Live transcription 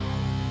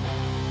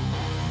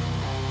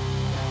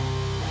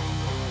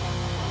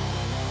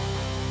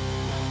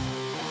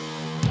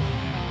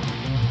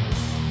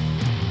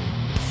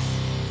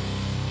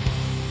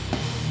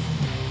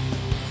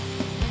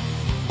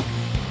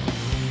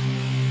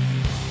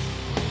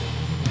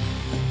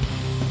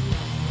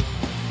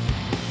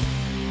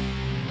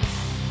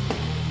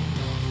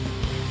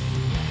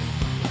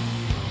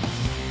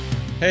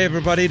Hey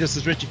everybody, this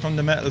is Richie from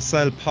the Metal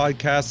Cell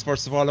podcast.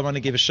 First of all, I want to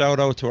give a shout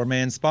out to our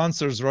main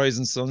sponsors,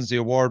 Rising Suns, the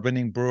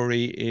award-winning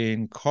brewery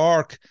in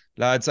Cork.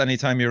 Lads,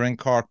 anytime you're in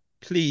Cork,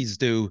 please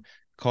do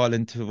call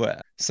in to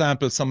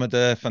sample some of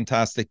the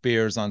fantastic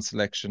beers on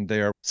selection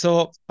there.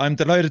 So I'm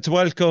delighted to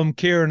welcome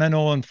Ciaran and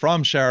Eoin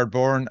from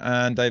Shardborne,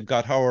 and I've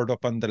got Howard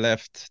up on the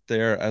left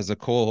there as a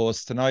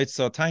co-host tonight.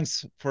 So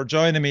thanks for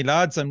joining me,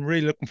 lads. I'm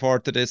really looking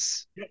forward to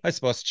this, I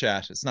suppose,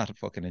 chat. It's not a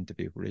fucking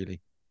interview,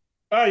 really.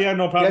 Oh yeah,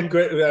 no problem.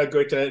 Yeah,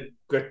 great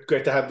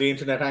to have the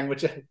internet hang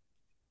with you.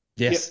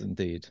 Yes,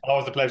 indeed.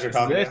 Always a pleasure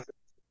talking to you.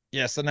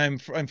 Yes, and I'm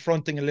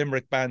fronting a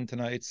Limerick band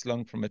tonight,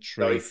 slung from a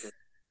tree. Nice.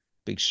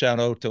 Big shout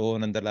out to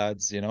Owen and the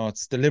lads. You know,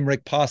 it's the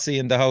Limerick posse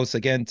in the house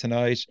again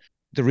tonight.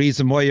 The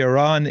reason why you're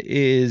on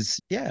is,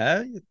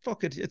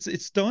 fuck it,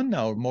 it's done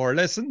now, more or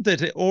less, isn't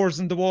it? Oars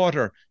in the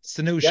Water. It's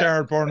the new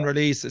Shardborne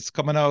release. It's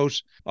coming out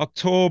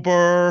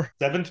October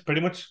 7th,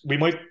 pretty much.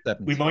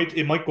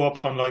 It might go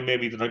up online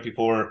maybe the night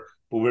before,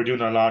 but we're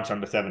doing our launch on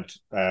the 7th.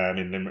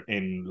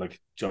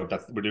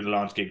 We're doing a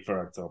launch gig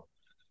for it. So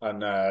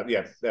on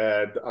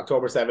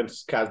October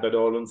 7th, Casbah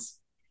Dolans.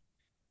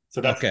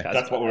 So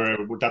that's what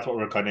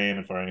we're kind of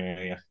aiming for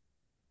anyway. Yeah.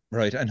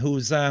 Right, and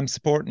who's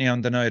supporting you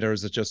on the night, or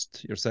is it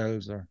just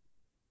yourselves? Or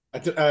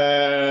at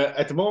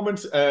the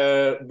moment,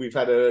 we've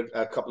had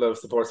a couple of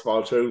supports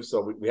fall through,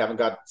 so we haven't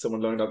got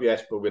someone lined up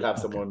yet, but we'll have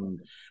someone.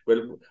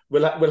 We'll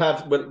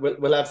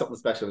have something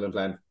special in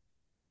plan.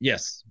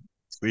 Yes,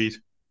 sweet.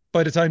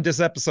 By the time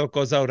this episode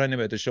goes out,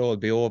 anyway, the show will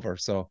be over.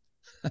 So.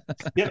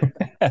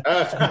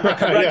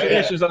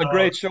 Congratulations on a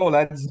great show,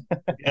 lads.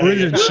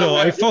 Brilliant show.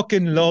 I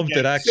fucking loved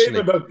it, actually. Shame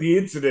about the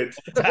incident.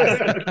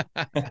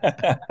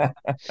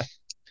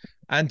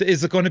 And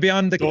is it going to be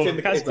on the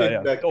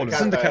Casbah?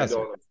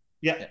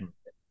 Yeah.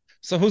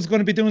 So who's going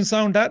to be doing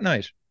sound that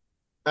night?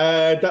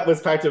 That was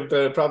part of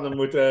the problem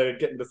with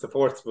getting the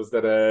supports, was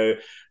that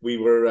we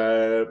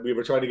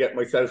were trying to get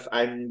myself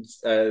and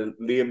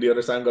Liam, the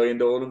other sound guy in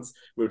Dolan's,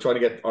 we were trying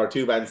to get our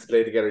two bands to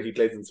play together. He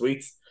plays in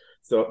Sweets.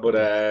 So, but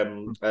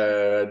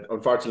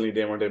unfortunately,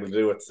 they weren't able to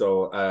do it.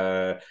 So,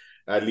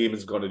 Liam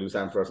is going to do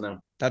sound for us now.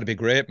 That'd be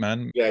great,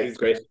 man. Yeah, he's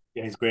great.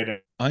 Yeah, he's great.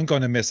 I'm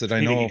going to miss it.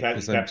 I know. He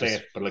can't play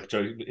it, but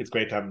it's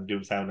great to have him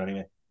doing sound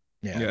anyway.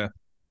 Yeah.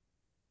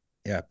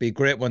 Be a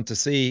great one to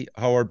see,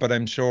 Howard. But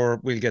I'm sure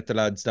we'll get the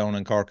lads down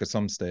in Cork at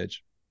some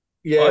stage.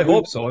 Yeah, I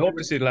hope so. I hope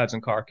to see the lads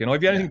in Cork. You know,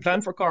 have you anything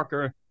planned for Cork?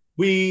 Or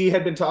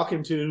we've been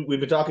talking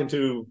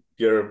to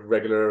your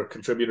regular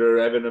contributor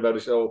Evan about a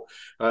show,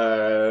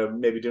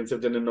 maybe doing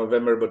something in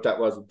November, but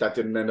that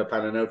didn't end up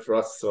panning out for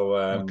us.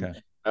 So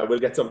we'll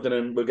get something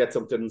in. We'll get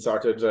something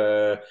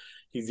sorted.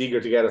 He's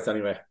eager to get us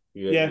anyway.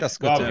 Yeah, that's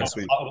good. I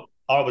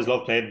always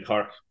love playing in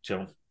Cork.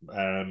 So,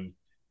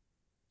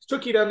 it's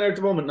tricky down there at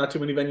the moment. Not too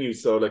many venues,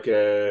 so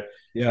we're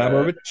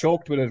a bit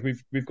choked with it.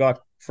 We've got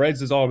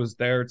Fred's is always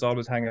there. It's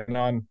always hanging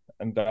on,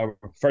 and we're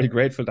very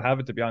grateful to have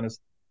it. To be honest.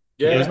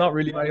 Yeah. There's not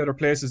really many other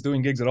places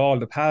doing gigs at all.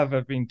 The PAV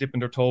have been dipping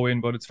their toe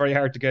in, but it's very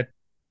hard to get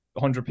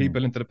 100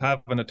 people into the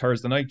PAV on a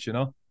Thursday night, you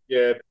know?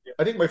 Yeah.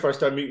 I think my first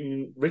time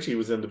meeting Richie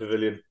was in the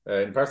pavilion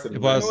in person.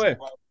 It was.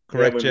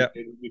 Correct, yeah.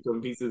 We've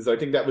done pieces. I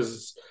think that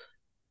was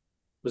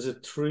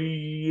it 3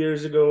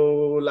 years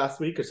ago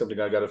last week or something?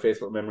 I got a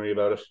Facebook memory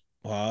about it.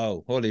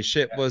 Wow. Holy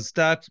shit. Yeah. Was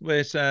that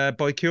with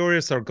Boy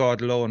Curious or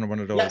God Alone or one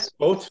of those? Yeah,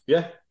 both.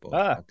 Yeah. Both.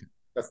 Okay.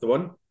 That's the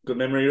one. Good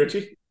memory,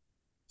 Richie.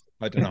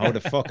 I don't know how the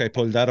fuck I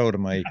pulled that out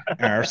of my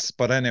arse,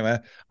 but anyway,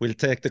 we'll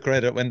take the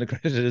credit when the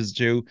credit is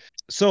due.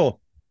 So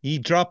he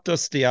dropped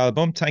us the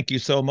album. Thank you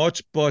so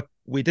much, but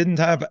we didn't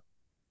have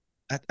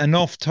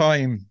enough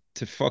time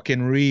to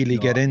fucking really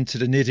get into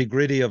the nitty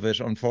gritty of it,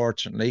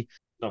 unfortunately.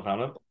 No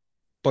problem.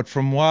 But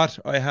from what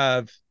I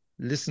have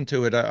listened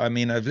to it, I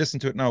mean, I've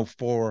listened to it now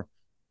 4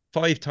 to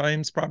 5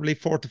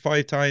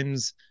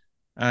 times,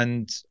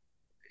 and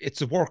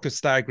it's a work of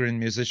staggering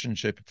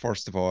musicianship.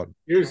 First of all,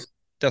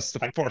 that's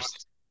the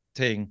first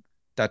thing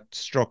that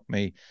struck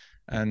me,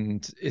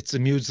 and it's a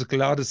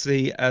musical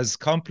odyssey as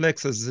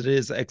complex as it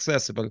is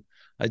accessible.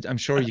 I'm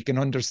sure you can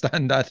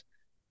understand that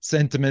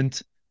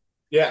sentiment.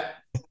 Yeah.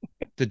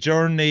 The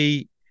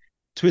journey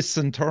twists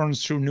and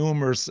turns through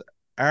numerous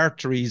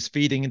arteries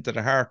feeding into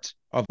the heart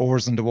of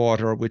Oars in the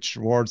Water, which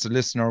rewards the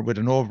listener with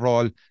an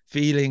overall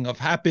feeling of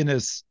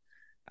happiness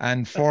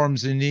and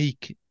forms a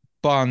unique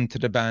bond to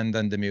the band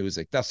and the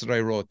music. That's what I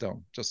wrote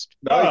down. Just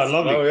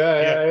lovely. Oh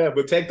yeah.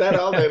 We'll take that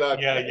all day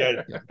long.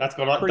 yeah. That's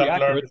going on the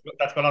blurb.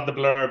 That's going on the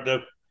blurb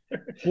now.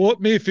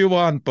 Quote me if you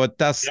want, but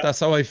that's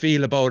how I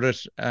feel about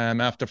it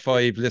after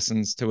 5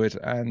 listens to it,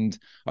 and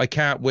I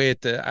can't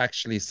wait to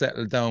actually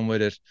settle down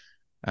with it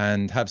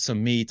and have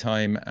some me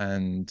time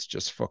and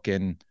just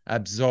fucking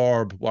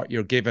absorb what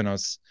you're giving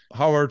us.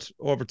 Howard,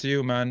 over to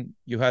you, man.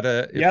 You had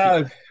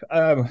I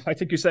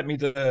think you sent me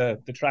the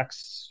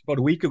tracks about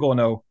a week ago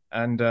now,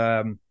 and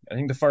I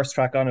think the first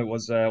track on it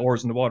was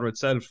Oars in the Water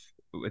itself,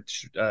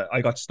 which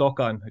I got stuck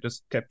on. I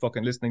just kept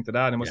fucking listening to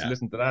that. I must have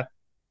listened to that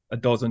a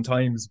dozen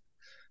times.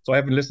 So I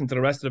haven't listened to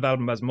the rest of the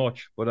album as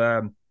much,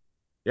 but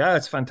Yeah,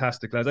 it's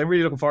fantastic, lads. I'm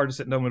really looking forward to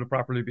sitting down with it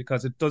properly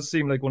because it does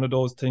seem like one of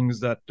those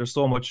things that there's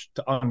so much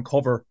to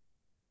uncover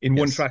in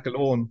one Yes. track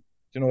alone.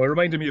 You know, it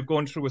reminded me of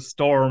going through a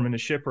storm in a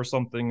ship or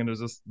something, and there's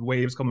just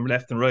waves coming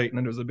left and right, and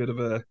then there's a bit of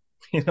a,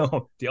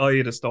 the eye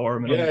of the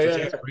storm, and then Yeah, it just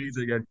yeah, gets yeah.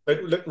 crazy again.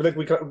 Like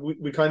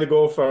we kind of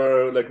go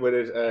for like with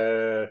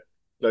it,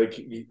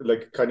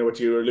 like kind of what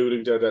you were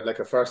alluding to, that like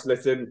a first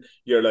listen,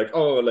 you're like,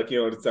 oh, like,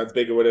 it sounds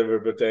big or whatever,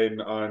 but then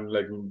on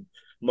like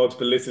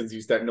multiple listens,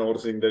 you start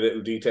noticing the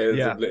little details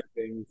Yeah. of little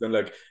things and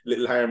like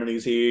little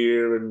harmonies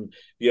here, and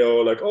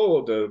like,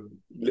 oh, the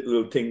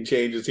little thing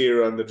changes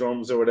here on the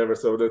drums or whatever.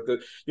 So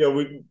that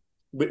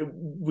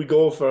we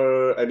go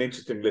for an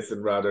interesting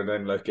listen rather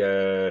than like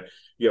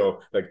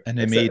like An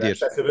immediate.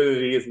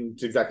 accessibility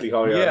isn't exactly high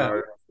on Yeah.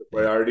 our Yeah.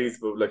 priorities,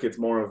 but like it's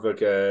more of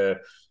like a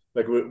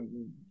like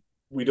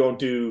we don't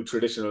do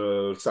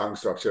traditional song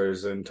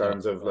structures in No.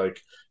 terms of like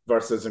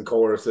verses and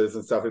choruses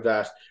and stuff like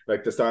that.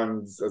 Like the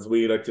songs, as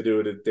we like to do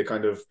it,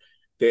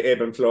 they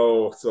ebb and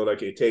flow. So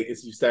like you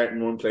start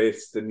in one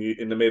place, then you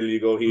in the middle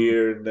you go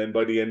here, and then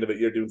by the end of it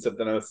you're doing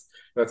something else.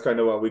 That's kind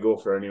of what we go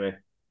for anyway.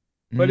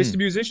 Well, it's the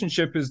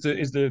musicianship is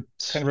the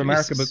kind of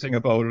remarkable Jesus. thing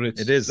about it.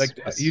 It It's is. like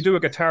you do a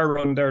guitar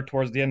run there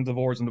towards the end of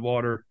Oars in the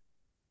Water,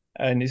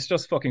 and it's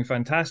just fucking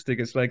fantastic.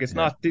 It's like it's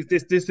Yeah. not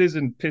this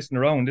isn't pissing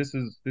around. This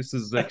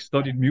is like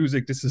studied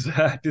music. This is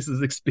this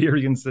is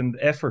experience and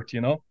effort.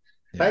 Yeah.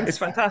 It's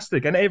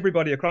fantastic, and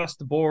everybody across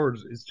the board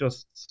is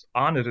just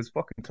on it. It's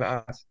fucking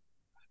class.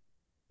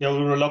 Yeah,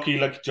 we were lucky,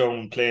 like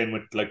Joan, playing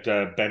with like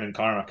Ben and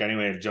Cormac.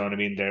 Anyway, do you know what I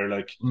mean? They're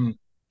like,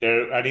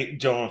 they're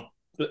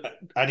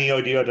any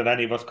idea that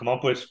any of us come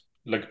up with,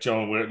 like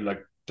Joan, we're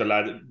like the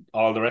lad.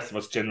 All the rest of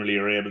us generally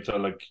are able to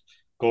like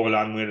go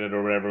along with it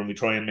or whatever, and we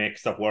try and make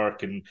stuff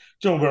work. And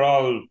Joan, we're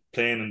all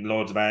playing in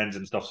loads of bands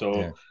and stuff.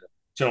 So,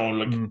 Joan,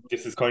 like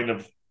this is kind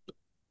of,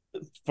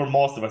 for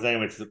most of us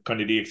anyway, it's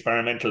kind of the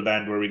experimental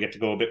band where we get to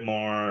go a bit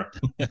more.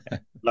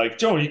 Like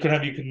Joe, you could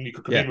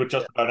come in with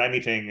just about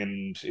anything,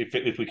 and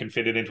if we can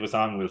fit it into a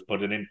song, we'll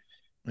put it in.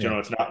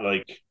 It's not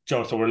like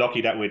Joe. So we're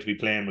lucky that way to be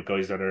playing with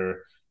guys that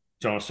are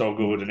so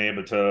good and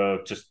able to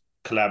just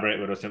collaborate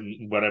with us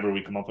in whatever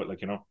we come up with.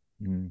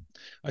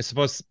 I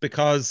suppose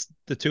because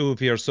the two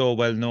of you are so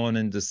well known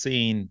in the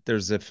scene,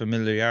 there's a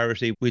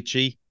familiarity with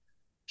you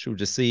through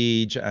The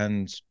Siege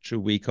and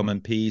through We Come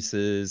in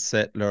Pieces,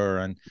 Settler,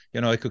 and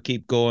I could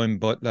keep going,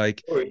 but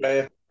like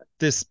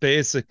this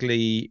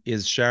basically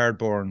is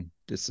Shardborne.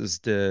 This is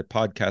the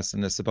podcast,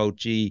 and it's about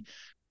G.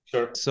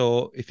 Sure.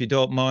 So if you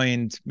don't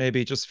mind,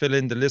 maybe just fill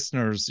in the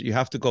listeners. You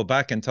have to go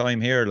back in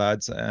time here,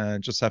 lads,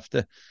 and just have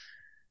to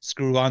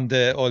screw on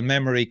the old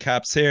memory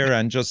caps here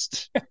and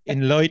just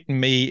enlighten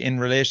me in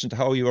relation to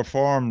how you were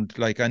formed.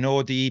 Like, I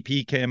know the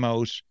EP came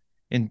out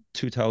in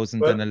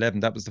 2011.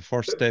 That was the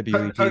first debut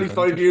EP.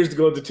 35 years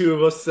ago, the two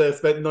of us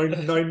spent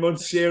nine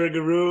months sharing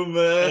a room.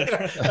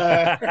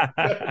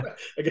 I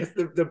guess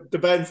the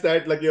band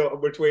started like,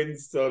 we're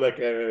twins, so like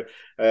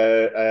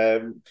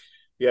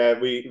yeah,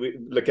 we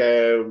like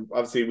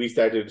obviously we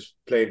started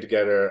playing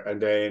together,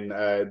 and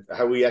then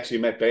how we actually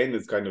met Ben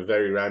is kind of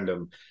very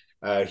random.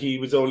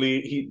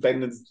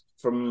 Ben is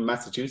from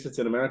Massachusetts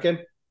in America.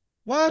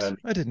 What?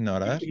 I didn't know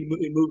that. He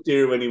moved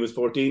here when he was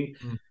 14,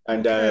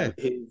 and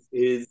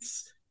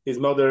his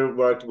mother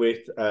worked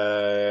with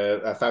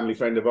a family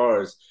friend of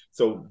ours.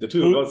 So the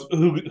two of us,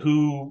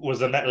 who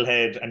was a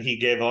metalhead, and he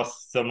gave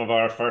us some of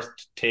our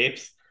first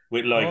tapes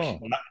with like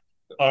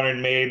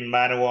Iron Maiden,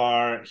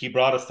 Manowar. He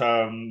brought us to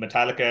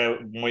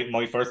Metallica.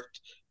 My first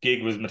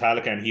gig was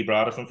Metallica, and he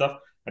brought us and stuff.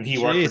 And he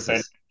worked with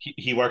Ben.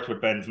 He worked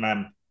with Ben's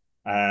mum.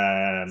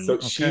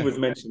 She was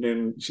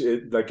mentioning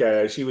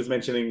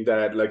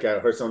that like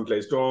her son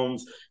plays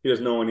drums. He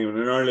doesn't know anyone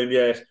in Ireland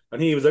yet,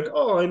 and he was like,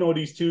 "Oh, I know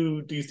these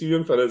two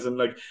young fellas, and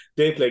like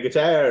they play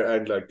guitar,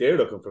 and like they're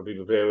looking for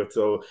people to play with."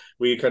 So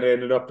we kind of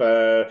ended up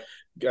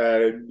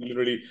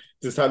literally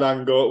just how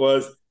long ago it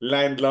was,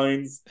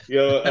 landlines.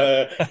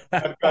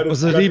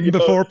 Was it even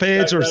before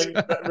pagers?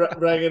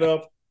 Rang it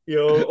up.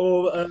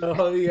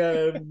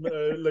 Hi,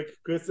 like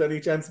Chris,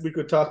 any chance we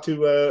could talk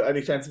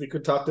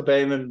to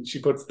Ben? And she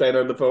puts Ben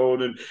on the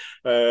phone, and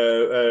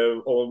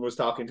Owen was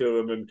talking to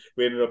him, and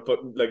we ended up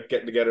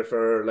getting together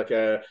for like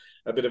a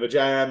bit of a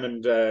jam,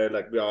 and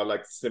like we all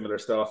like similar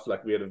stuff,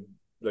 like we had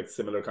like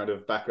similar kind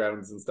of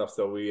backgrounds and stuff,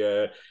 so we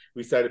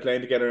started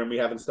playing together, and we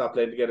haven't stopped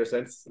playing together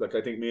since. Like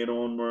I think me and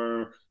Owen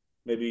were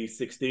maybe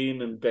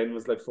 16 and Ben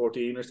was like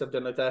 14 or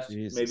something like that.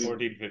 Jesus. Maybe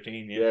 14,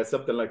 15, yeah,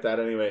 something like that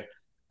anyway.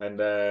 And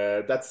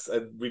that's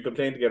we've been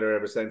playing together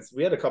ever since.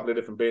 We had a couple of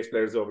different bass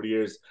players over the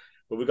years,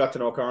 but we got to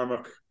know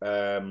Cormac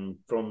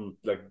from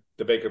like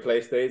the Baker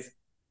Place days.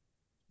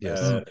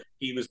 Yes.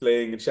 He was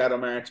playing in Shadow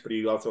March, but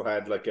he also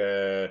had like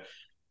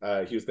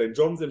he was playing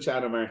drums in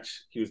Shadow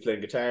March. He was playing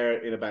guitar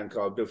in a band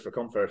called Built for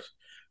Comfort,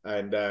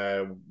 and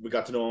we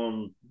got to know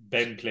him.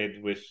 Ben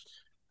played with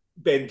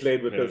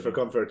Built for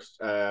Comfort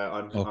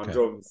on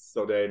drums.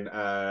 So then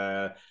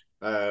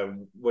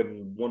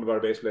when one of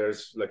our bass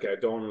players, like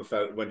Donald,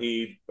 when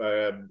he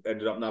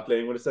ended up not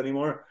playing with us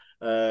anymore,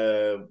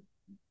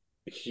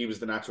 he was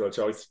the natural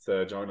choice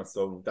to join us.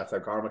 So that's how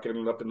Cormac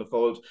ended up in the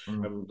fold.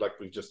 And like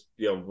we've just,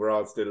 we're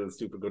all still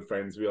super good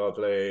friends. We all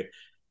play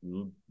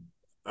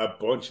a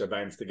bunch of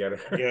bands together.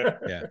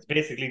 Yeah. It's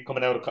basically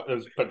coming out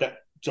of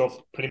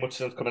just pretty much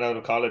since coming out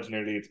of college,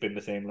 nearly it's been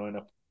the same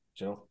lineup,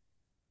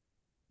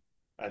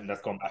 and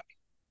that's gone back.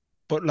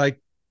 But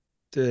like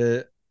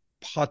the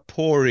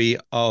potpourri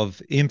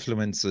of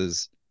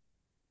influences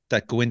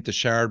that go into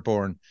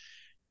Shardborne,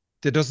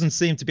 there doesn't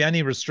seem to be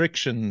any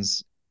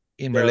restrictions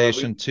in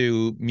relation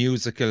to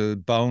musical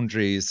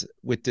boundaries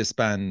with this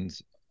band.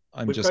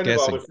 I'm just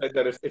guessing. We've always said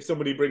that if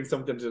somebody brings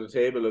something to the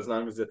table, as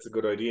long as it's a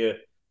good idea,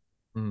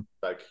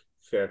 like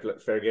fair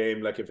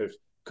game. Like if it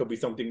could be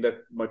something that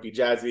might be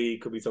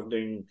jazzy, could be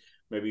something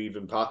maybe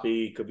even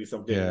poppy, could be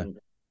something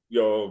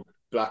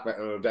black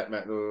metal, death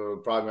metal,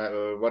 prog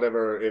metal,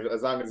 whatever.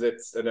 As long as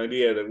it's an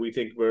idea that we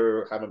think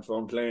we're having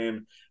fun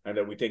playing and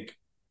that we think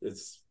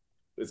it's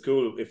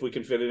cool, if we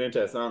can fit it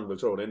into a song, we'll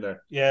throw it in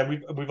there. Yeah,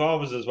 we've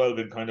always as well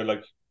been kind of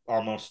like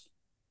almost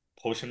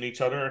pushing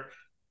each other,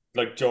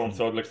 like Joe.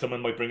 So like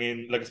someone might bring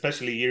in, like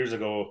especially years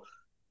ago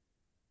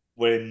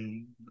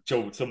when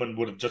someone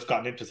would have just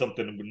gotten into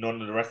something and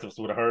none of the rest of us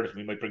would have heard it.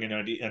 We might bring in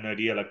an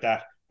idea like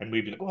that, and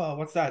we'd be like, "Oh,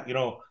 what's that?"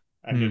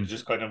 And it'd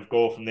just kind of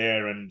go from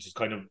there, and just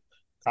kind of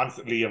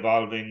constantly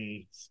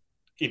evolving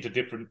into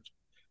different.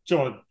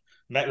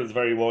 Metal is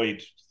very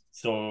wide,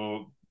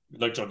 so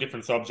like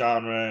different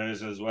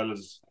subgenres as well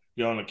as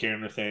like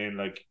Ciaran was saying,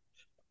 like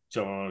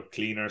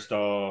cleaner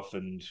stuff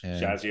and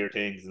jazzier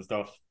things and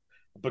stuff.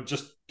 But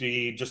just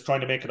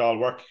trying to make it all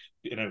work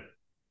in a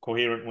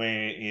coherent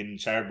way in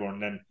Shardborne,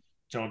 then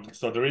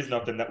so there is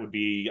nothing that would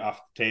be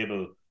off the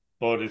table,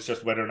 but it's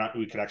just whether or not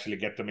we could actually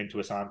get them into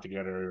a song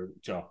together,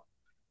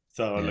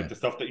 So like the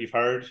stuff that you've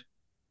heard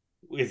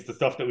is the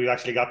stuff that we've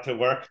actually got to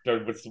work.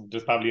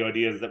 There's probably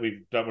ideas that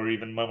were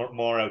even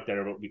more out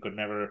there, but we could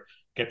never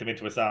get them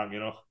into a song,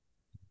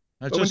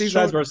 But when these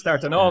lads were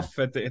starting off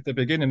at the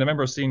beginning, I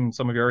remember seeing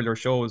some of your earlier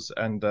shows,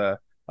 and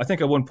I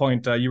think at one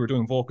point you were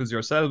doing vocals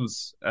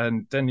yourselves,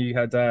 and then you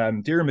had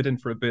Diarmid in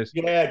for a bit.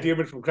 Yeah,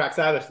 Diarmid from Crack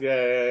Sabbath.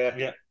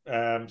 Yeah.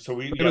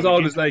 So it was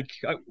always like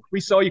we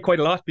saw you quite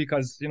a lot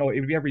because it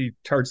would be every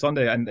third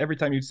Sunday, and every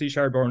time you'd see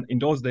Shardborne in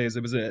those days,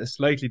 it was a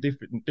slightly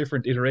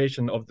different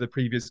iteration of the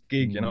previous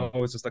gig. It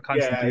was just a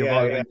constantly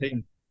evolving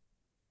thing.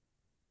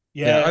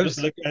 Yeah,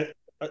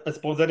 I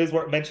suppose that is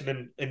worth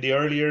mentioning. In the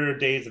earlier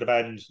days of the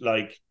band,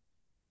 like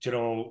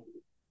 15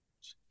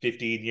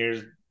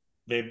 years,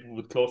 maybe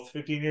close to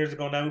 15 years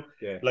ago now,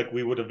 like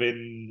we would have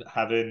been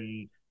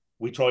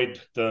we tried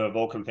the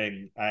vocal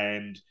thing,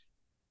 and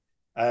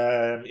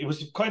it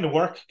was kind of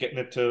work getting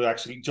it to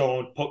actually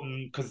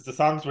because the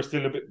songs were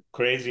still a bit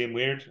crazy and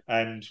weird,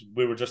 and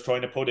we were just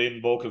trying to put in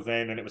vocals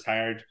in, and it was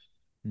hard.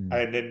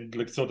 And then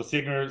so the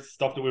singer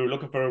stuff that we were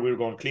looking for, we were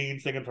going clean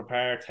singing for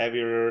parts,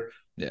 heavier,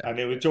 and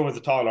it was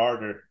a tall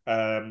order.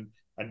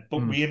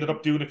 But we ended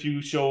up doing a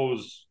few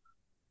shows.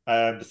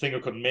 The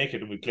singer couldn't make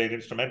it, and we played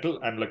instrumental,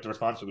 and like the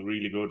response was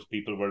really good.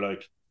 People were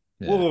like,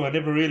 "Whoa, I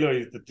never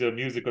realized that the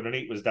music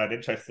underneath was that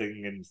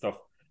interesting and stuff."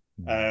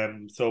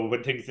 So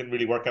when things didn't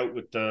really work out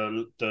with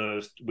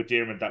with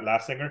Diarmid, that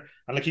last singer,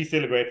 and like he's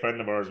still a great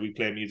friend of ours. We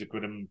play music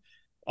with him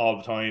all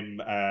the time.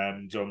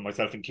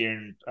 Myself and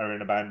Ciaran are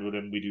in a band with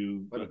him. We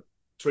do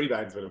 3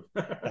 bands with him.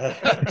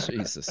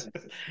 Jesus.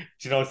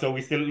 So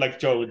we still like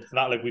Joe. It's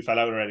not like we fell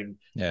out or anything.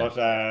 But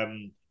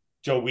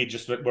we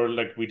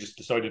just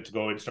decided to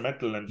go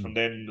instrumental, and from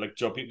then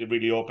it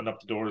really opened up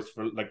the doors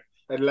for it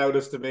allowed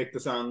us to make the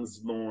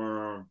songs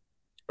more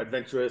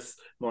adventurous,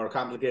 more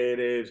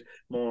complicated,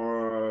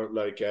 more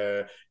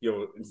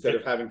instead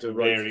of having to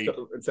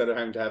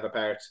have a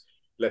part,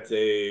 let's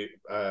say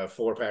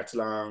 4 parts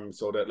long,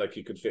 so that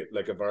you could fit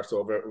a verse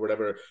over it or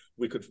whatever,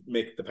 we could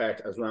make the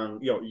part as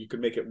long, you could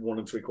make it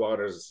 1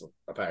 3/4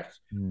 apart.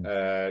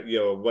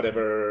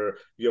 Whatever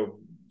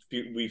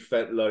we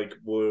felt like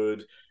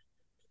would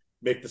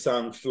make the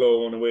song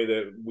flow in a way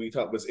that we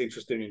thought was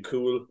interesting and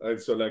cool.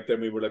 And so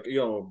then we were like,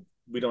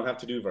 we don't have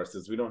to do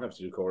verses, we don't have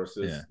to do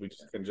choruses, we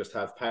can just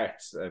have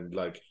parts and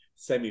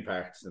semi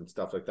parts and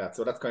stuff like that.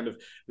 So that's kind of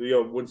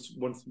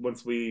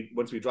once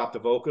we dropped the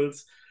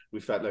vocals, we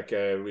felt like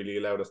really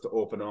allowed us to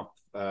open up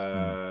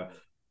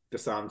the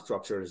song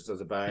structures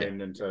as a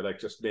band and to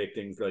just make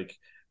things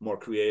more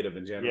creative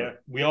in general. Yeah,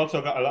 we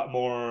also got a lot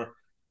more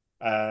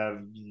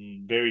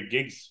varied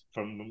gigs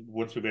from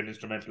once we've been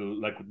instrumental.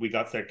 We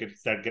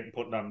started getting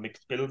put on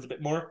mixed bills a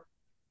bit more,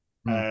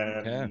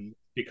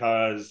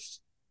 because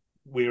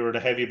we were the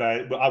heavy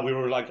band. We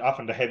were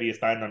often the heaviest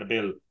band on the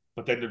bill,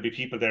 but then there'd be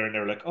people there and they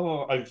were like,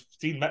 "Oh, I've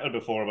seen metal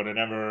before, but I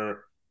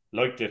never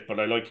liked it, but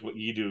I like what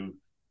you do,"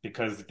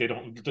 because they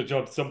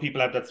don't. Some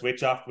people have that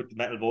switch off with the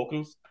metal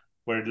vocals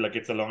where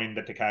it's a line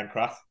that they can't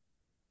cross,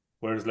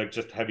 whereas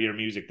just heavier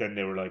music, then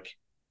they were like,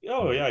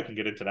 "Oh yeah, I can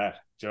get into that."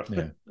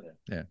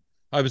 Yeah.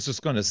 I was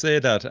just going to say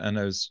that, and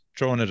I was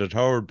throwing it at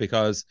Howard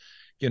because,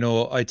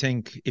 I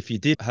think if you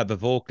did have a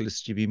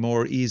vocalist, you'd be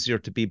more easier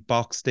to be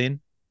boxed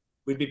in.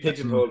 We'd be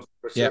pigeonholed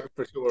for sure.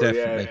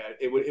 Definitely.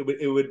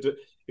 Yeah.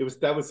 It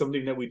that was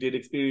something that we did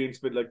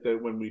experience with like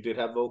when we did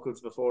have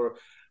vocals before.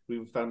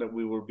 We found that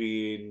we were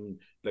being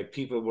like,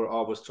 people were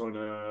always trying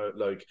to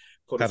like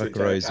put us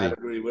into a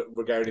category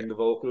regarding the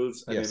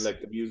vocals, and then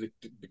like the music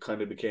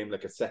kind of became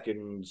like a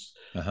second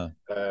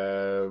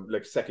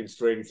like second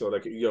string. So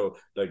like, you know,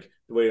 like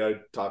the way I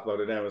talk about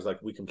it now is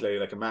like, we can play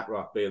like a mat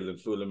rock bill and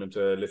fool them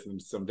into listening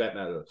to some death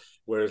metal,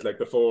 whereas like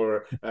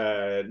before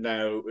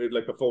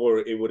before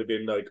it would have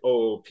been like,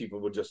 oh, people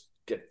would just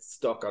get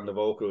stuck on the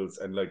vocals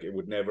and like it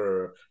would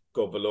never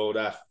go below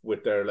that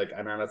with their like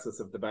analysis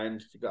of the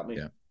band, if you got me.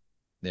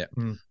 Yeah.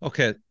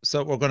 Okay,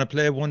 so we're going to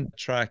play one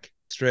track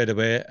straight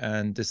away,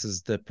 and this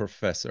is The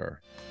Professor.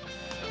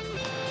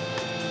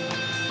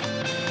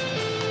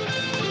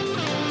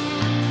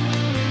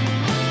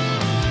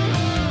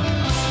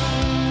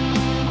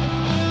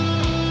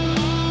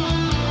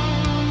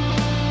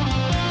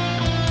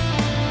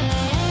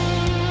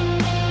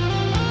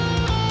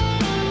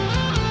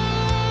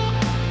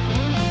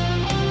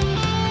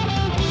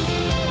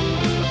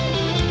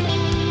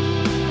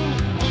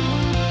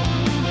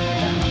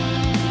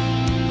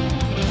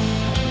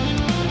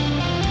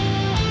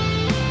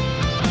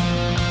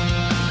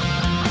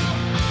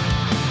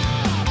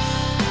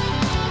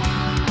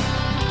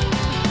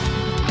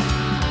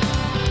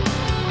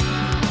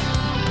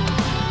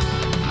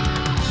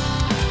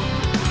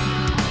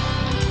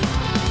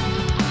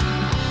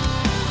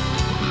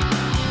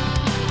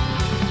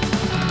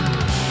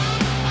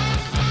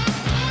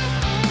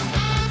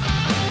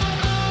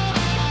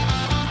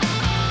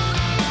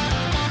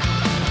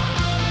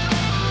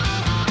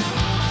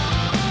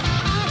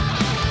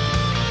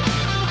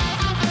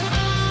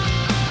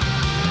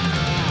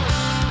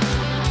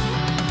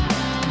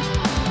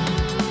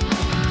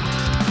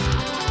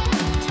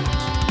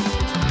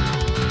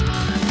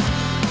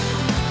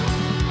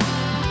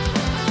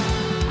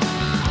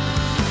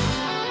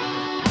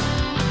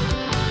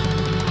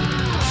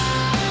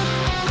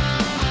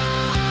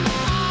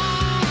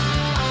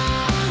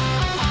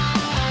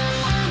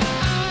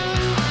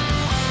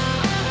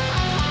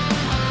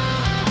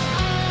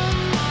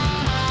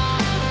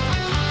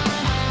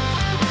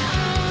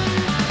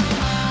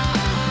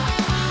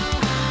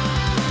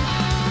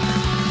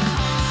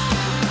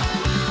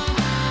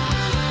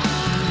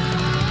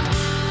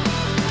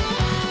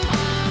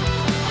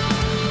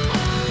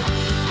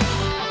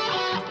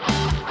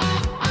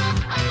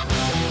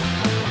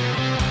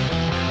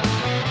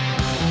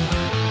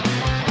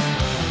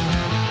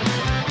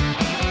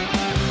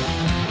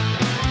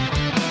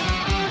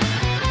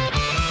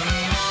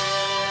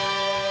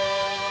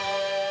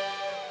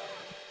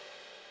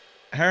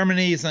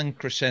 Harmonies and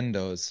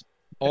crescendos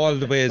all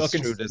the way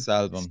through this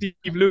album. Steve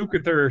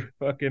Lukather,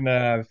 fucking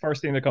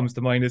first thing that comes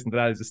to mind, isn't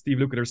that? Is Steve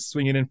Lukather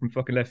swinging in from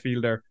fucking left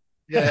field there.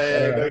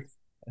 Yeah,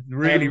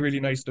 really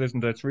nice to listen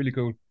to. It's really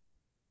cool.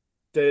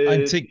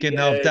 I'm thinking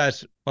of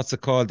that, what's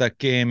it called, that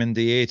game in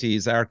the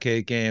 80s,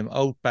 arcade game,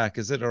 Outback,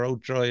 is it, or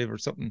Outdrive or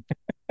something?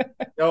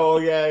 Oh,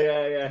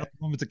 yeah.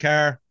 One with the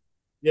car.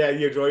 Yeah,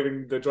 you're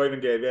driving the driving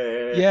game.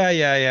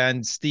 Yeah.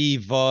 And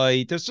Steve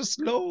Vai. There's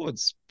just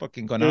loads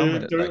fucking going on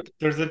with it.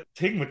 There's a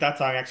thing with that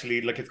song,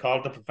 actually, like it's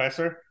called The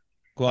Professor.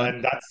 Go on.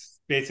 And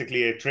that's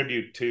basically a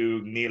tribute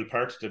to Neil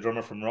Peart, the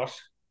drummer from Rush.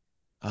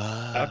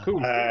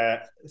 Cool.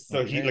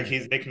 So he, like,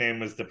 his nickname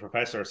was The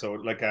Professor. So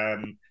like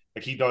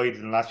he died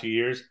in the last few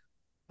years.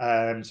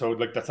 So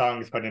like the song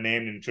is kind of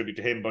named in tribute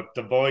to him, but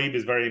the vibe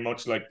is very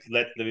much like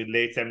the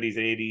late 70s,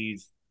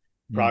 80s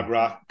prog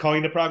rock,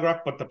 kind of prog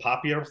rock, but the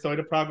poppier side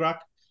of prog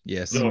rock.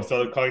 Yes.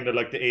 So kind of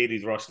like the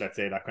 80s Rush, let's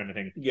say, that kind of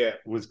thing. Yeah.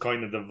 Was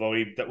kind of the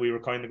vibe that we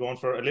were kind of going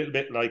for. A little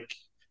bit like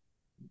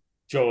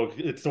Joe.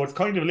 It's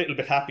kind of a little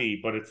bit happy,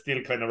 but it's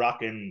still kind of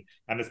rocking,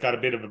 and it's got a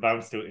bit of a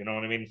bounce to it, you know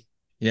what I mean?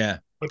 Yeah,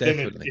 but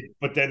definitely.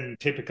 Then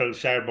typical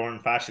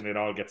Shardborne fashion, it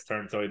all gets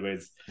turned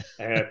sideways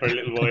for a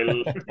little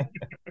while.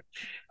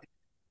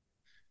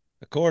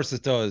 Of course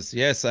it does,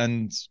 yes.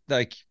 And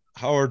like,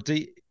 Howard,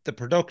 the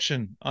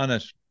production on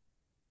it.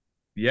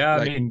 Yeah,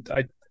 like, I mean,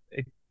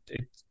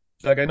 it's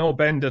like, I know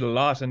Ben did a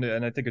lot, and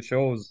I think it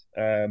shows.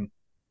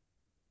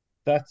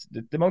 That's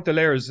the amount of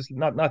layers, just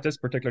not this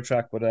particular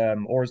track, but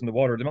Oars in the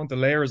Water. The amount of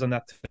layers on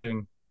that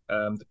thing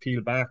to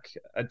peel back.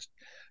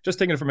 Just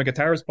thinking from a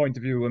guitarist point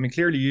of view, I mean,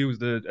 clearly you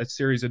used a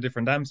series of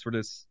different amps for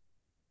this.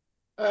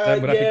 Would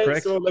that be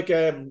correct? So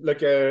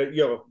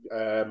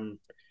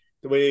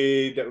the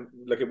way that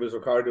like it was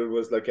recorded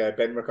was like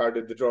Ben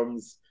recorded the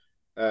drums.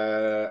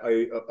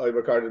 I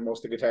recorded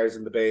most of the guitars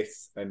and the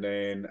bass, and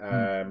then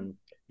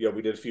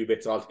we did a few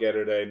bits all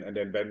together then, and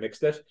then Ben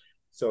mixed it.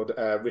 So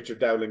Richard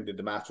Dowling did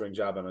the mastering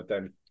job on it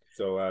then.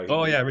 So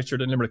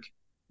Richard in Limerick.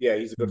 Yeah,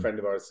 he's a good friend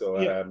of ours. So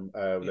he's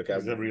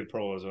a real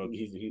pro as well.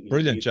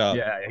 Brilliant job.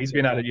 Yeah, he's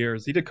been at it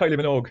years. He did Kylie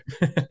Minogue.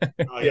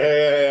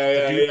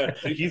 Yeah.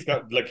 He's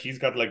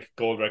got like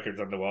gold records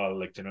on the wall,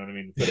 like, do you know what I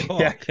mean?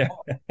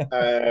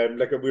 Yeah.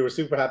 Like we were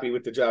super happy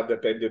with the job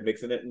that Ben did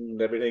mixing it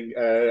and everything.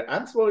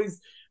 Amps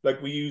wise,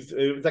 like we used,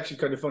 it was actually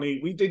kind of funny.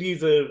 We did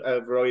use a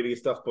variety of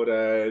stuff, but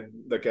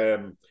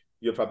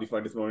you'll probably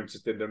find this more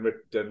interesting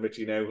than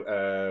Richie now,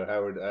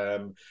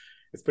 Howard.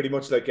 It's pretty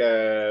much like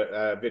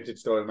a vintage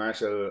style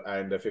Marshall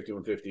and a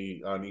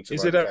 5150 on each of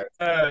Is our it a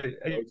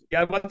guitars.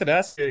 yeah, I wanted to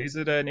ask you, is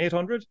it an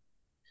 800?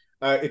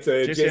 It's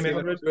a JCM JCM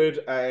 800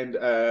 and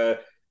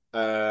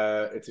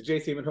it's a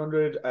JCM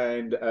 800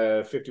 and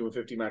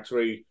 5150 Mark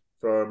III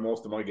for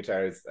most of my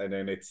guitars, and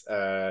then it's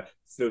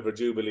Silver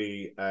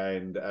Jubilee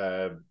and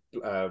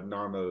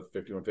normal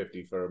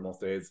 5150 for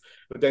most of his.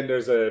 But then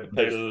there's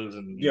pedals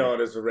and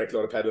there's a great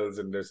load of pedals,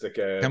 and there's like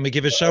a. Can we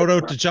give a shout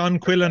out to John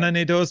Quill on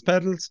any of those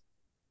pedals?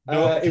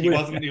 No, he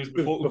wasn't. He was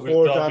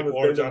before John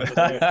was John was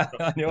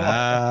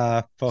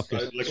fuck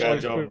it. Like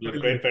John,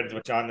 great friends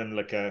with John, and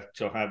like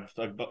Joe had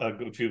a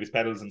good few of his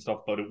pedals and stuff.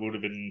 But it would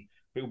have been,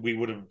 we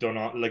would have done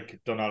all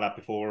that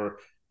before.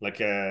 Like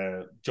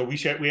Joe,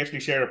 we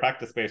actually share a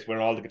practice space where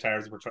all the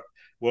guitars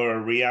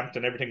were reamped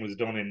and everything was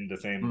done in the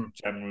same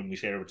jam room we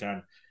share with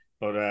John.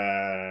 But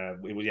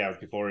it was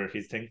before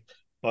his thing.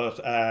 But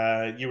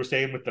you were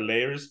saying with the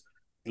layers.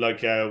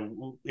 Like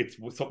it's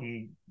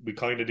something we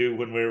kind of do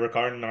when we're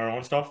recording our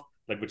own stuff,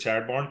 like with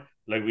Shardborne.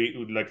 Like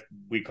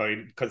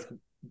because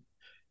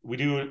we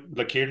do,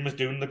 like Ciaran was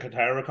doing the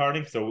guitar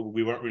recording, so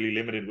we weren't really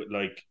limited with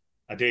like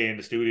a day in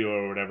the studio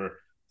or whatever.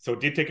 So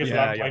it did take us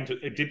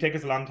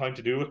a long time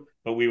to do it,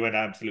 but we went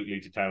absolutely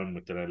to town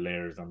with the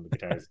layers on the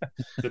guitars.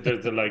 So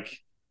there's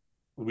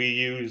we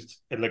used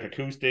like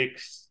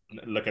acoustics,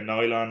 like a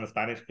nylon, a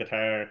Spanish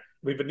guitar.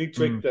 We have a neat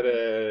trick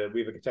that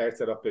we have a guitar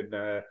set up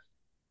in.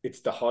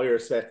 It's the higher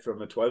set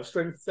from a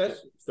 12-string set,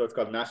 so it's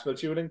called Nashville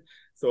tuning.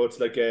 So it's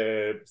like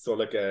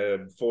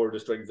four of the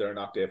strings are an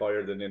octave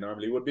higher than they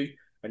normally would be,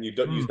 and you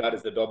don't use that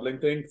as the doubling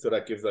thing. So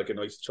that gives like a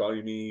nice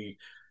chimey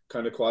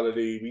kind of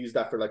quality. We use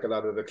that for like a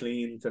lot of the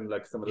cleans and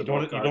like some of the.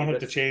 You don't have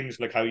to change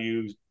like how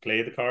you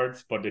play the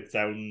cards, but it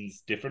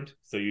sounds different.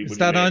 So is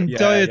that on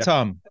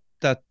Diatom?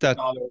 That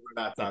all over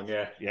that song,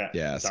 yeah,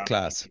 it's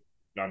class.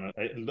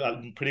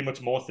 Pretty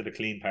much most of the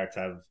clean parts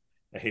have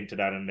a hint of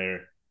that in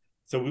there.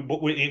 So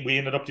we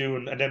ended up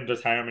doing, and then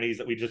there's harmonies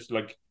that we just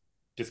like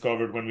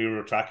discovered when we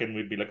were tracking.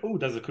 We'd be like, oh,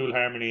 there's a cool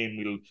harmony,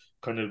 and we'll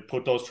kind of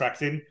put those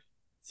tracks in.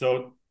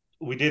 So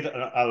we did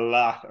a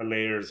lot of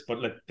layers, but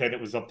then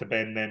it was up to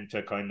Ben then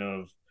to kind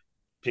of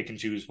pick and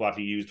choose what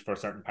he used for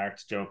certain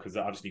parts, Joe, because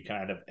obviously you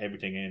can't have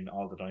everything in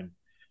all the time.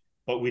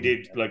 But we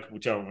did like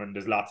Joe, and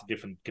there's lots of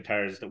different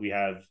guitars that we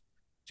have,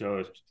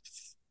 Joe.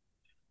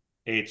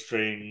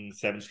 8-string,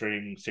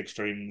 7-string, 6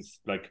 strings,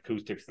 like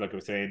acoustics, like I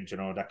was saying,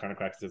 that kind of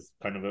cracks is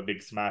kind of a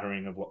big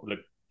smattering of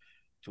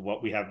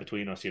what we have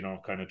between us,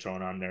 kind of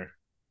thrown on there.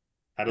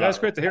 That's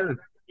great to hear.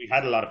 We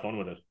had a lot of fun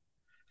with it.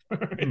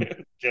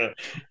 Yeah.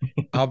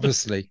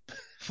 Obviously.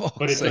 But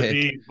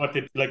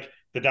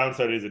the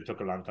downside is it took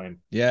a long time.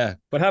 Yeah.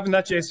 But having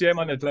that JCM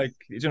on it, like,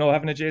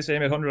 having a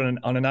JCM 800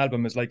 on an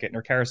album is like getting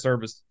your car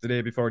serviced the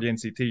day before the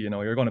NCT,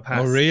 you're going to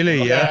pass. Oh,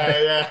 really?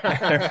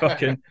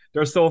 Yeah.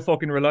 they're so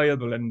fucking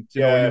reliable. And,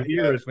 you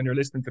hear it when you're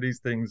listening to these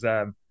things.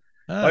 I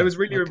was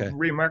really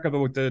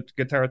remarkable with the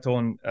guitar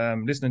tone,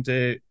 listening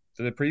to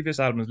the previous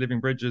albums,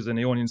 Living Bridges and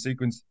Aeonian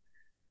Sequence.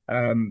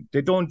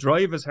 They don't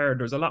drive as hard.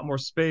 There's a lot more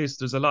space.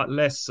 There's a lot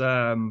less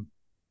kind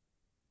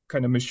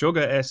of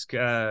Meshuggah-esque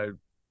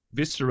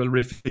visceral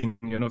riffing,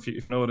 if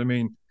you know what I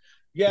mean.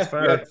 Yeah,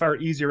 it's far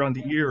easier on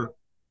the ear.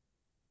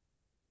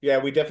 Yeah,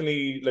 we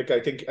definitely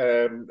I think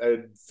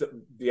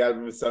the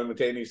album is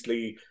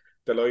simultaneously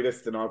the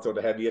lightest and also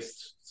the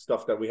heaviest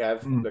stuff that we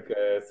have.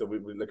 So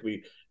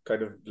we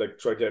kind of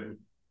try to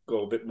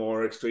go a bit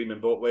more extreme in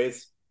both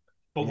ways.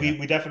 But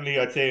we definitely,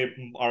 I'd say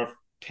our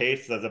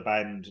tastes as a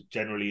band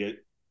generally,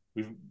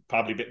 we've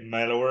probably a bit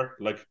mellower.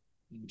 Like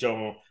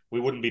Joe, we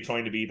wouldn't be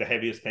trying to be the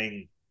heaviest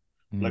thing.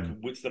 Like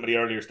with some of the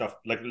earlier stuff,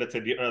 like let's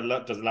say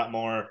there's a lot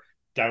more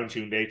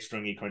down-tuned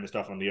 8-stringy kind of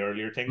stuff on the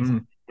earlier things.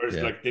 Whereas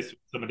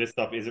some of this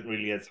stuff isn't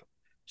really as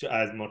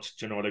much,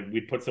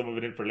 we'd put some of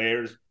it in for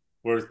layers.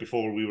 Whereas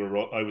before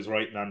I was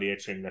writing on the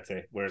 8-string, let's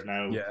say. Whereas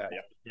now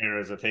there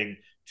is a thing,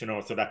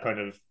 so that kind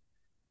of,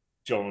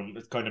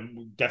 it's kind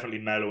of definitely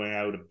mellowing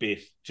out a bit,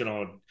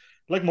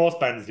 like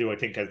most bands do, I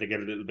think, as they get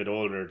a little bit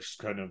older, just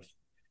kind of.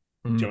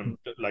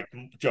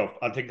 Joe,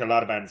 I think a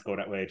lot of bands go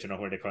that way,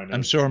 where they kind of.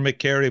 I'm sure Mick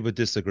Carey would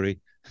disagree.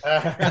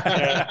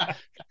 To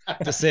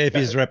save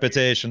his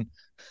reputation.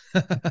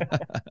 Shout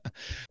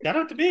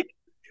out to Mick.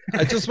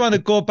 I just want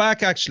to go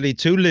back actually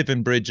to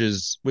Living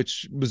Bridges,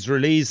 which was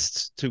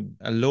released to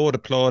a load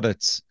of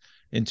plaudits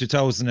in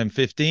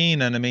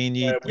 2015, and I mean,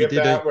 we have the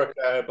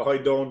artwork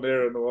behind down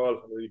there on the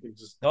wall where you can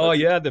just. Oh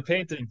yeah, the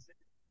painting.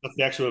 That's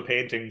the actual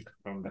painting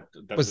from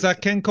that. Was that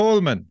Ken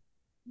Coleman?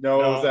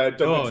 No, it was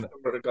Douglas,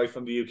 a guy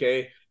from the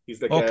UK. He's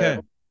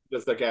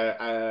does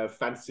a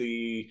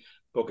fancy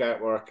book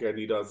artwork, and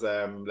he does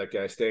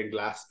stained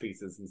glass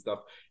pieces and stuff.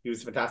 He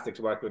was fantastic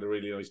to work with, a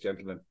really nice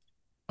gentleman.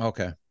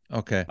 Okay.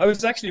 I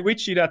was actually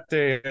with you that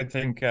day. I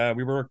think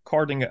we were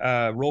recording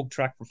a Rogue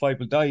track for Five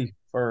Will Die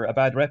for a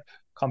Bad Rep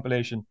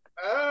compilation.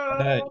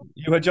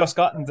 You had just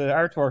gotten the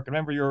artwork. I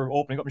remember you were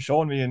opening up and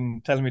showing me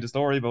and telling me the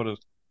story about it.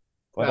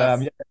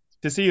 But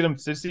to see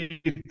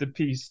the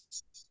piece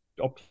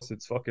up,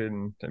 it's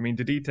fucking. I mean,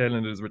 the detail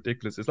in it is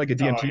ridiculous. It's like a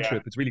DMT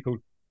trip. It's really cool.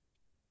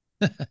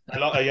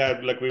 Yeah,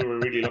 like we were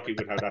really lucky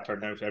with how that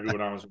turned out.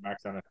 Everyone always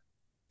remarks on it.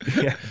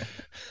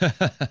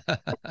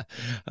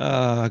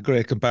 Yeah.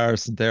 Great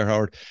comparison there,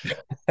 Howard.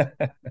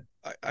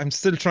 I'm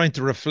still trying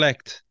to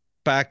reflect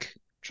back,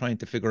 trying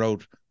to figure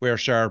out where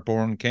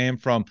Shardborne came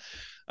from.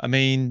 I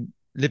mean,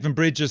 Living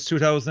Bridges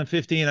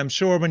 2015, I'm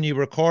sure when you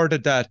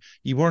recorded that,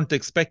 you weren't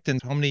expecting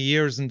how many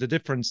years in the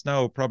difference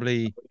now,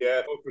 probably.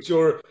 Yeah, for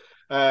sure.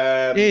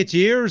 8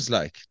 years,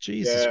 like,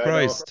 Jesus yeah, I know.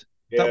 Christ.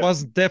 That Yeah.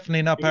 wasn't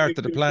definitely not part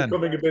of the It was plan.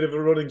 becoming a bit of a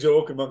running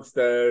joke amongst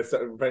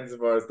certain friends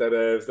of ours that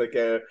it was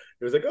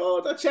like,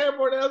 oh, that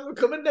Shardborne album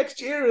coming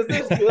next year, is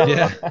this? You know?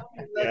 Yeah.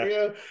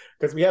 Yeah,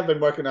 because we have been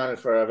working on it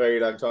for a very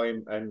long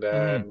time, and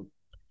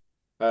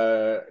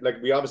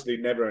like we obviously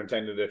never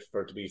intended it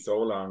for it to be so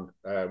long.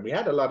 We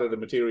had a lot of the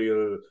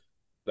material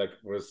like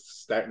was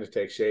starting to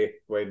take shape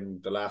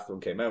when the last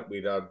one came out.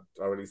 We'd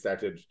already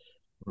started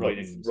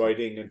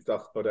writing and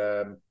stuff, but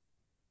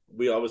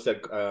we always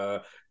said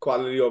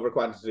quality over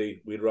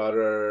quantity. We'd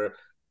rather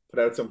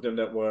put out something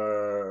that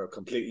we're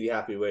completely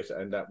happy with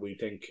and that we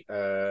think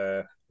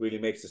really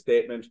makes a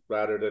statement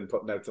rather than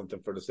putting out something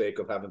for the sake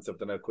of having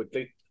something out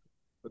quickly.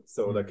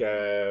 So like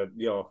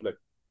like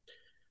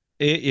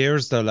 8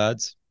 years though,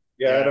 lads.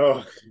 Yeah, I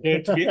know.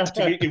 It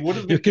would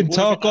have been, you can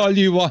talk all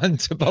you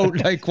want about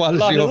like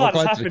quality over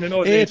quantity. In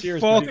those 8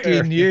 years,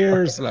 fucking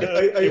years. Like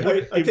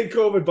I think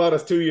COVID bought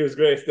us 2 years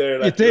grace there.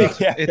 Like,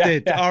 it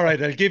did. All right,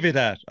 I'll give you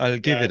that. I'll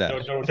give you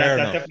that. No,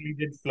 that definitely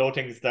did slow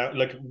things down.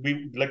 Like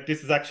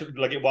this is actually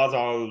like it was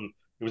all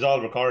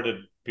recorded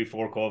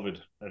before COVID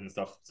and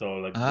stuff. So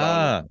like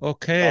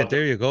okay,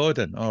 there you go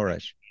then. All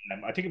right.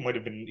 I think it might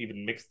have been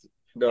even mixed.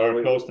 No,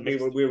 we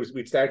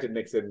started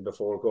mixing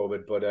before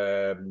COVID, but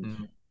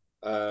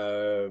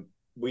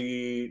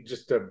we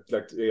just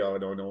like no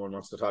one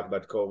wants to talk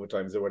about the COVID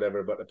times or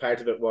whatever, but a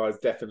part of it was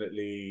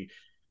definitely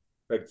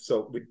like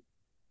so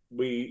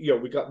we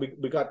got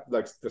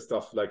like the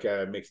stuff like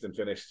mixed and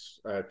finished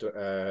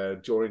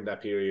during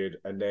that period,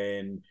 and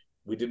then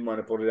we didn't want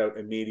to put it out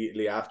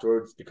immediately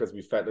afterwards because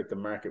we felt like the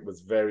market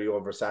was very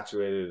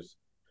oversaturated.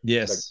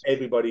 Yes, like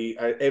everybody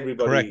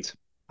correct.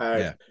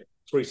 Had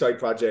 3 side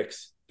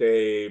projects.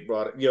 They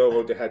brought it,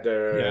 they had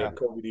their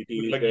COVID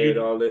EPs, like they had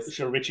all this.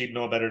 Sure, Richie'd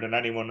know better than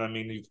anyone. I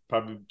mean, you've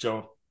probably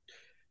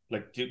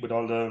like with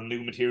all the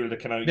new material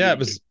that came out. Yeah, it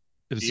was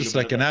just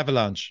like an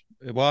avalanche.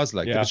 It was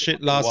like there was shit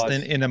lost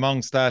in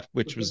amongst that,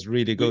 which was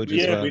really good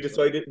as well. we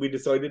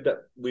decided that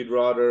we'd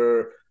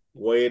rather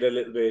wait a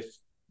little bit.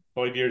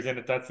 5 years in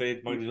at that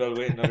stage, might as well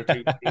wait another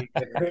 2.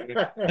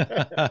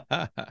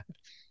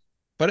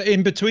 But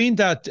in between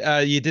that,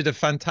 you did a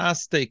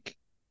fantastic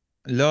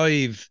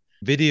live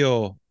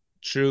video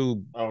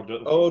through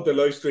the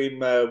live stream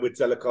with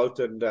Zella Cult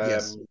and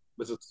yes.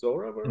 Was it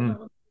Sora?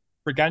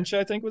 Brigantia,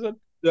 I think, was it?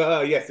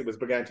 Yes, it was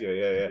Brigantia.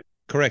 Yeah.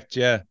 Correct.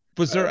 Yeah.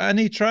 Was there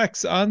any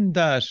tracks on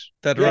that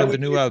are on the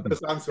new album? The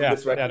songs from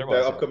this record,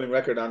 the upcoming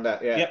record on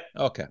that. Yeah.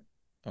 Okay.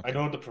 I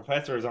know the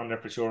Professor is on there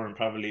for sure, and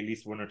probably at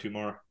least 1 or 2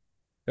 more.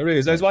 It really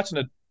is. I was watching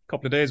it a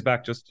couple of days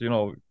back. Just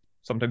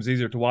sometimes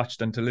easier to watch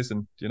than to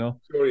listen. Sure.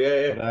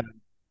 Yeah. But,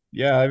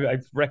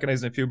 I've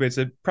recognized a few bits.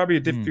 Probably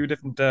a few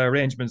different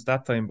arrangements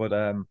that time, but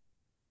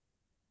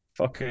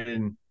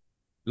fucking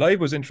live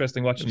was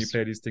interesting watching you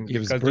play these things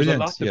because there's a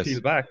lot to peel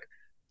back.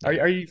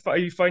 Are you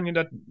finding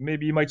that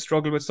maybe you might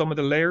struggle with some of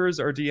the layers,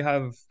 or do you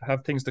have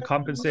things to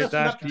compensate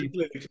that?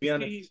 To be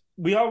honest,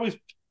 we always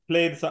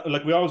play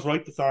we always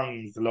write the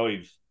songs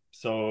live,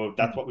 so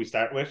that's what we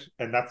start with,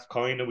 and that's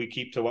kind of we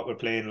keep to what we're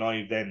playing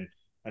live then.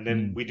 And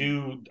then we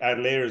do add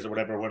layers or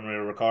whatever when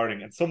we're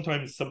recording. And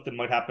sometimes something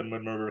might happen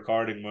when we're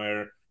recording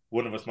where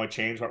one of us might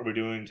change what we're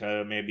doing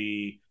to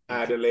maybe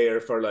add a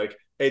layer for like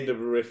end of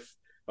a riff.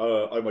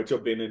 I might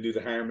jump in and do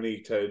the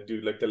harmony to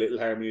do like the little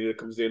harmony that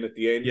comes in at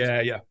the end.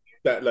 Yeah.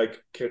 That like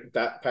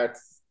that part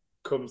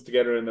comes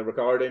together in the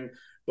recording.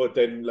 But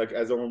then, like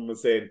as Owen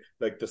was saying,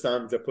 like the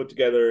songs they're put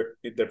together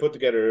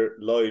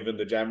live in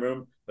the jam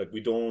room. Like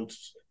we don't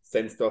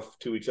send stuff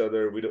to each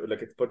other. We don't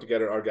like it's put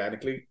together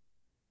organically.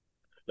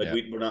 Like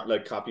we're not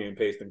like copying and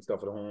pasting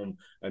stuff at home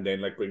and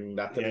then like bringing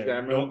that to the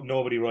jam room.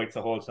 Nobody writes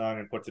a whole song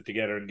and puts it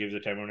together and gives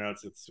it to everyone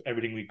else. It's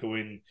everything we go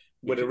in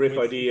with a riff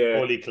idea,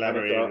 fully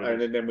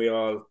collaborated, and then we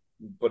all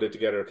put it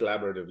together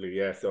collaboratively.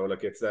 Yeah, so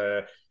like it's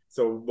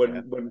so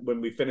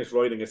when we finish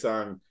writing a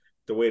song,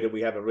 the way that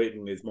we have it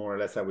written is more or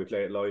less how we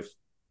play it live.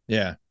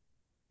 Yeah.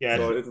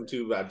 So it isn't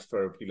too bad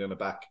for peeling it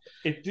back.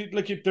 The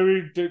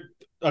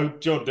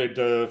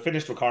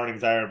finished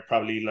recordings are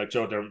probably like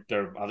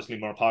they're obviously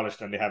more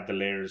polished and they have the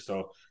layers.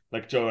 So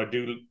like Joe, I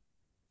do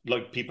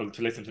like people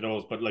to listen to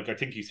those, but like I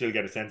think you still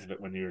get a sense of it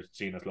when you're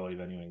seeing us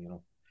live anyway.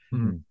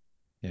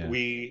 Yeah.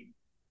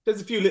 There's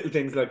a few little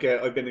things like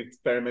I've been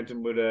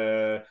experimenting with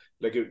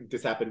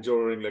this happened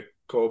during like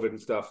COVID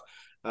and stuff.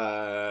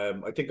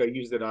 I think I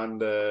used it on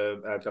the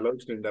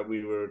live stream that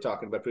we were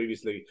talking about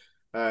previously.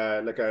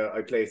 I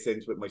play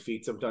synth with my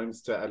feet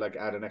sometimes to like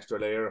add an extra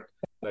layer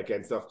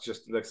and stuff,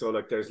 just like so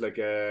like there's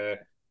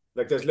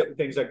there's little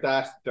things like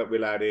that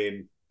we'll add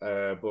in,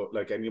 but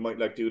like and you might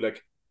like do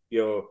like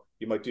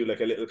you might do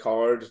like a little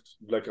chord,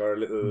 like, or a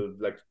little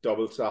like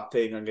double stop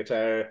thing on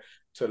guitar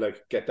to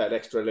like get that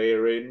extra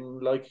layer in,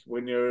 like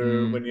when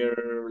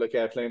you're like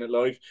playing it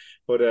live.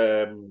 But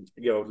you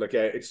know, like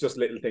it's just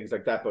little things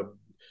like that. But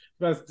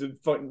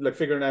like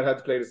figuring out how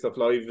to play the stuff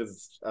live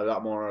is a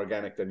lot more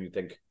organic than you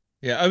think.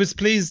 Yeah, I was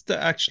pleased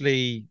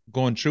actually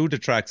going through the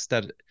tracks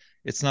that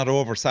it's not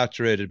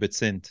oversaturated with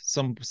synth.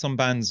 Some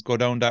bands go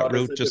down that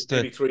route just to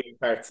maybe 3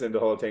 parts in the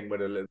whole thing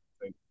with a little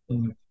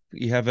thing.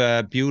 You have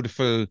a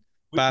beautiful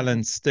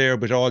balance there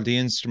with all the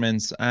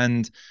instruments,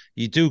 and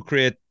you do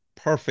create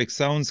perfect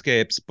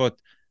soundscapes, but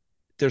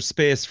there's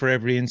space for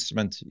every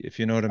instrument, if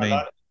you know what I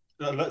mean.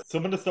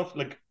 Some of the stuff,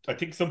 like I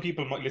think some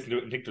people might listen to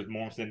it and think there's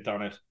more synth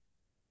on it.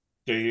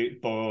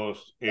 But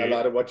a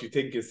lot of what you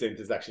think is synth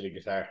is actually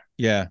guitar.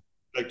 Yeah.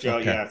 Like Joe,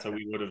 yeah, so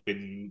we would have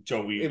been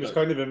Joe. It was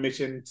kind of a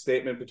mission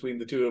statement between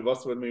the two of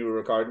us when we were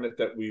recording it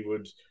that we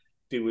would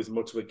do as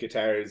much with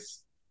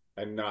guitars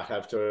and not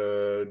have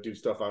to do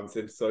stuff on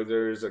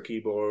synthesizers or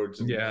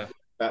keyboards.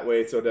 That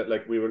way, so that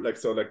like we were like,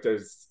 so like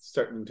there's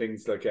certain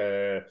things like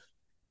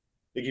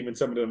even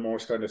some of the more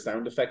kind of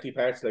sound effecty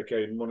parts, like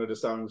in one of the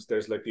songs,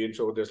 there's like the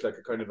intro, there's like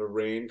a kind of a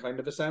rain kind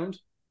of a sound.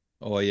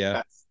 Oh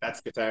yeah,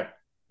 that's guitar.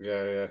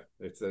 Yeah.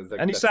 It's like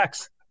any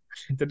sax.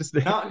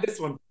 Not in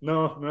this one.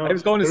 No. I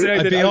was going to say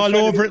I'd be all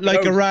over it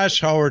like a rash,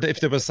 Howard, if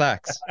there was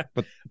sax.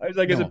 But I was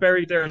like, is it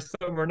buried there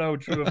somewhere now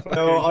through a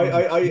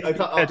fucking I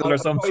thought pedal or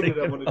something?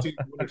 One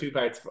or two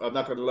parts. I'm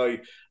not going to lie.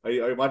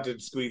 I wanted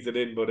to squeeze it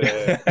in, but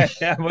yeah,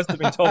 it must have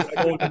been tough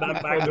holding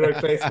that back. The right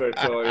place for it,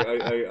 so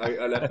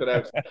I left it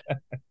out.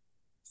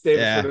 Save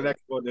it for the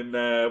next one.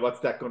 And what's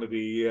that going to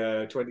be?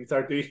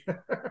 2030.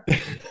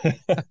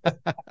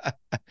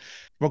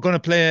 We're going to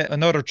play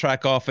another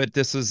track off it.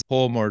 This is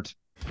Homeward.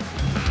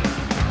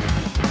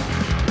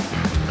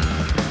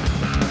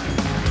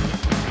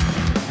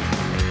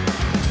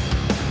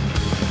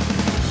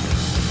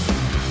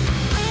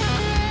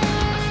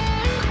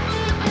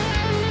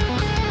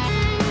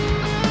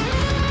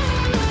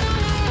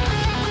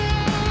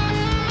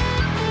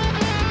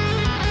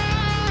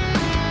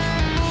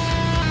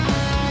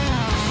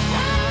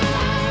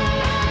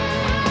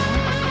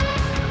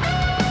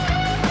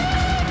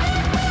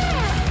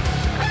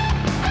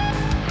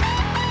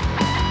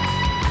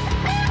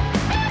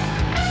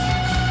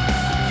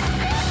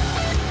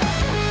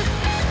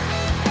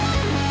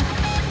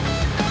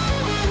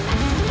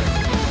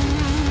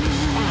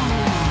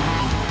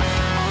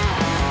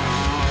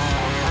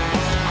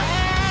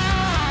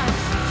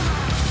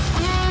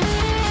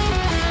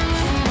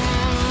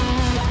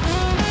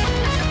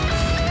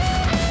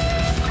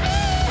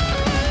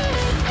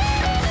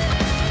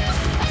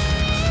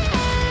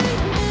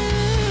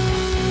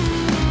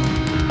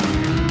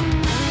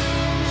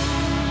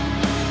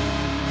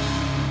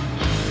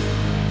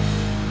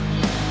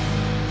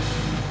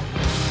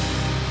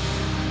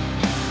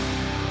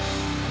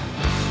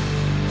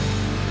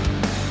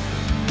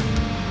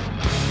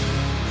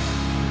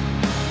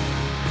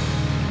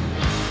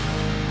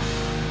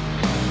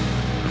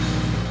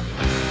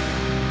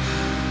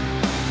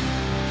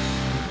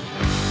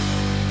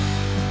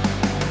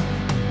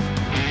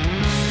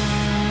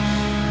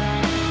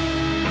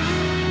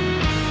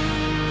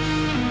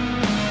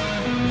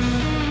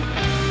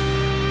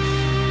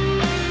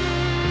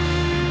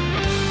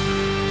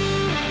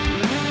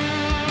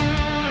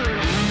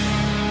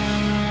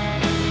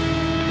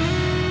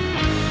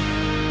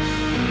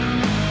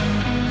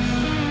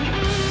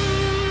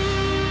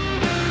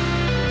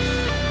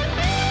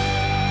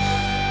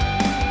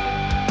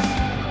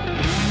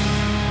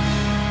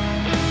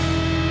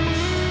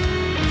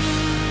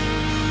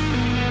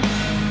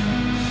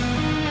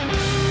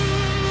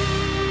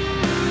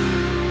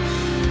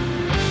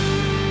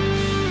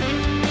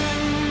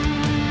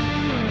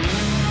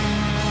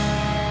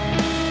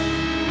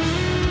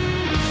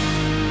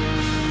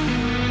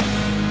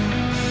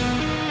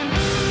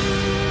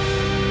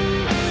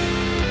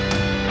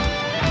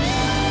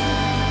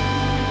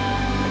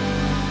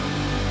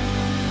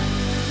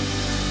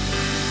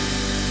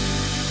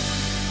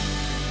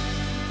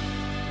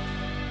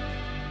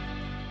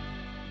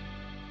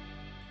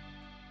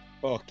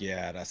 Fuck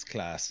yeah, that's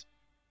class.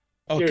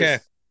 Okay,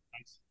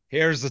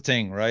 here's the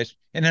thing, right?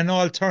 In an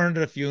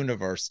alternative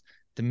universe,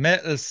 the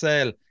Metal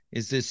Cell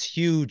is this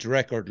huge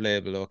record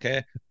label,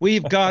 okay?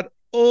 We've got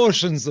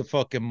oceans of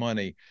fucking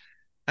money,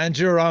 and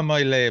you're on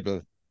my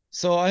label.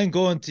 So I'm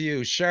going to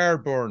you,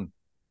 Shardborne.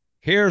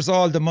 Here's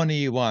all the money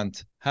you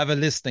want. Have a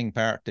listening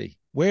party.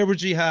 Where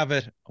would you have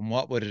it, and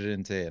what would it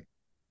entail?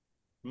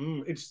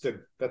 Interesting.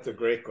 That's a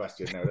great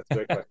question. Now, that's a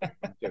great question.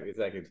 Give me a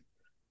second.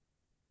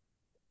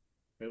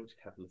 Where would you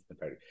have a listening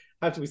party?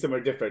 Have to be somewhere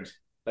different,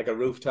 like a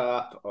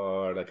rooftop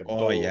or like a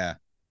boat. Oh yeah.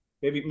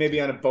 Maybe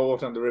on a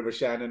boat on the River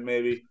Shannon,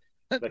 maybe.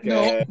 Like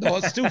no,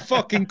 it's too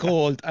fucking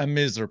cold and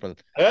miserable.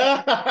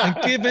 I'm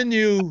giving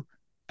you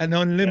an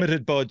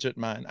unlimited budget,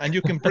 man, and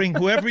you can bring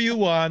whoever you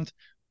want,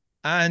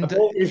 and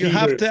you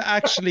have to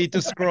actually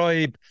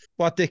describe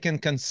what they can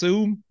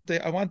consume.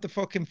 I want the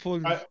fucking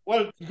full.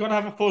 Well, you're gonna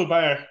have a full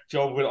bar,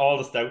 Joe, with all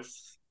the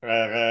stouts.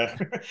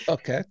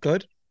 Okay,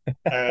 good.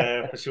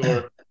 for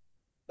sure.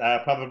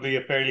 Probably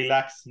a fairly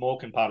lax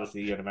smoking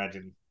policy, I'd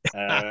imagine.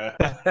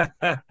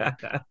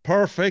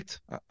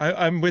 Perfect.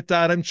 I'm with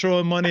that. I'm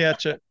throwing money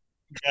at you.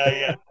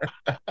 Yeah.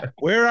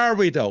 Where are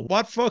we though?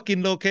 What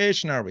fucking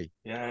location are we?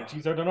 Yeah,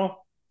 geez, I don't know.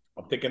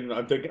 I'm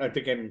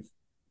thinking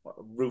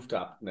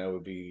rooftop now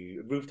would be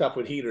rooftop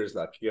with heaters,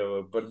 like, you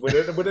know, but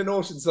with an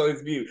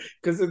ocean-sized view,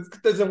 because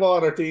there's a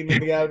water theme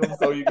in the album,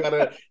 so you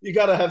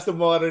gotta have some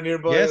water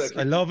nearby. Yes, like,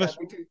 I love it.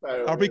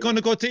 Are we away, going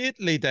to go to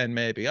Italy then?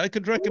 Maybe I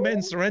could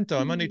recommend Sorrento.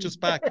 I'm only just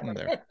back from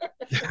there.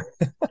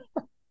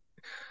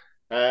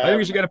 I think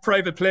we should get a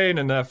private plane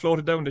and float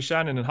it down to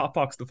Shannon and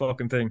hotbox the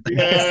fucking thing.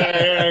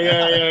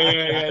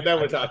 Yeah.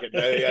 Now we're talking.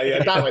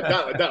 Yeah.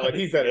 That one.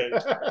 He said it.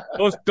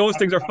 Those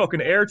things are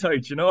fucking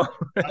airtight, you know.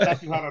 I'm not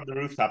too hot on the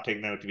rooftop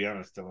thing now, to be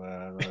honest.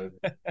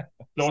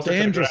 It's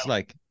dangerous,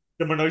 like.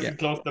 Some are nice and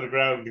close to the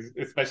ground,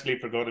 especially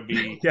if we're going to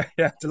be. Yeah,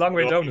 it's a long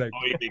way down, like.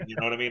 You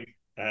know what I mean?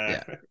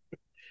 Yeah.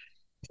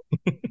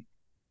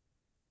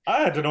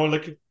 I don't know,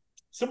 like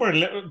somewhere.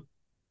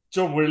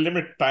 Joe, we're a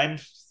Limerick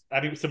band.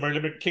 Somewhere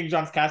Limerick, King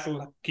John's Castle.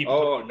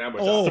 Now we're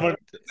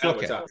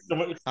talking.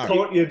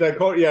 The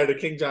courtyard of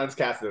King John's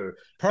Castle.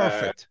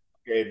 Perfect.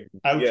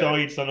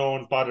 Outside, so no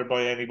one's bothered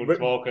by anyone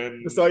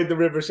smoking. Beside the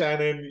River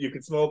Shannon, you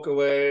can smoke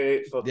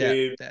away. All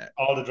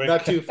the drink.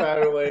 Not too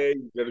far away.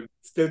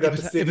 Still got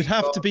the city. It would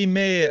have to be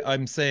May.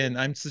 I'm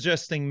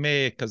suggesting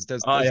May because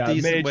there's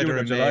decent weather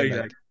in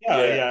May.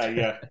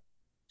 Yeah.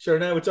 Sure,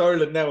 now it's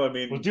Ireland now. I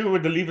mean, we'll do it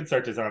when the leaving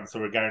cert is on, so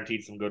we're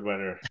guaranteed some good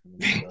weather.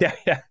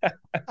 Yeah.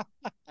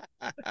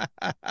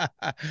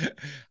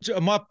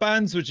 And what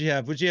bands would you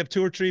have? Would you have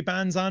 2 or 3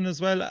 bands on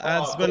as well,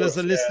 as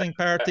a listening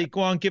party?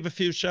 Go on, give a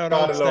few shout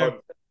outs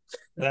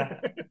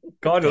there.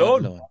 God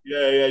alone.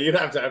 Yeah, you'd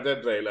have to have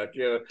them play, like,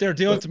 you know. They're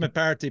the ultimate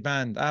party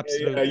band,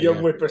 absolutely. Young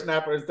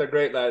whippersnappers, they're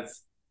great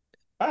lads.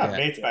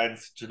 Mates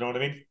bands, do you know what I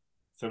mean?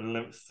 Some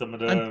of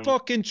the. I'm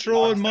fucking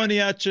throwing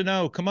money at you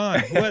now. Come on,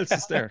 who else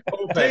is there?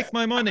 Take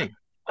my money.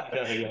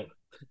 Yeah.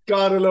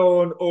 God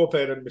alone,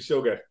 Open and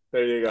Meshuggah.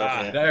 There you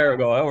go. There we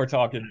go. Now we're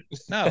talking.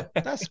 No,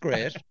 that's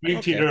great.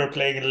 Green Theatre are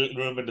playing in a little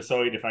room in the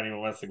side if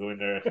anyone wants to go in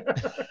there.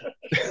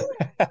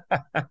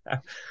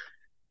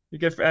 You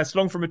get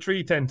slung from a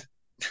tree tent.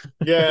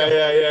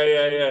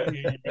 Yeah.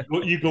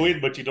 You go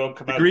in, but you don't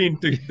come out.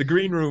 The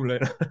green room,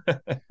 like.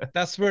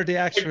 That's where the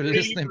actual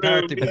listening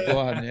party would go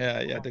on.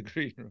 Yeah, the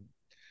green room.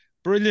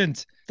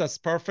 Brilliant. That's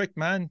perfect,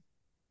 man.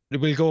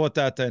 We'll go with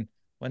that then.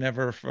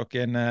 Whenever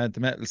fucking the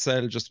metal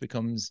cell just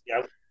becomes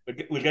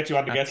we'll get you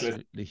on the guest list.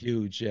 Absolutely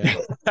huge, yeah.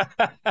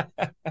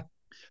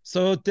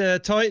 So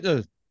the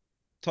title.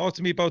 Talk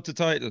to me about the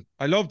title.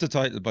 I love the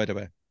title, by the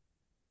way.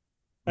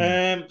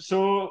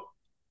 So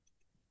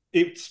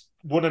it's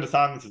one of the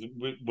songs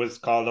was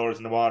called Oars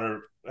in the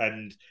Water,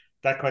 and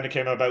that kind of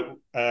came about.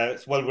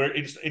 We're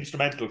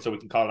instrumental, so we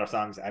can call our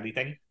songs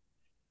anything.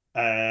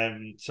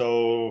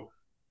 So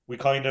we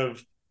kind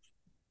of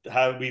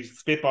we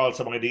spitball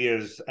some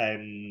ideas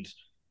and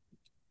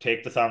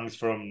take the songs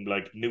from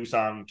like new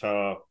song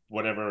to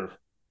whatever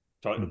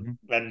title.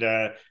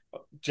 And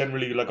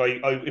generally, like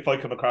I if I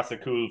come across a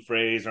cool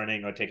phrase or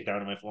anything, I take it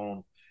down on my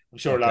phone. I'm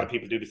sure a lot of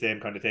people do the same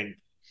kind of thing.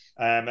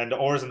 And the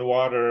Oars in the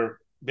Water,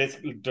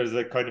 basically there's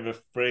a kind of a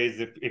phrase,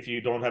 if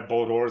you don't have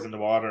both oars in the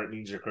water, it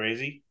means you're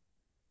crazy.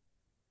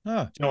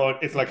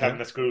 It's like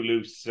having a screw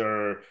loose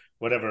or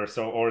whatever.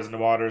 So Oars in the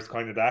Water is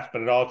kind of that,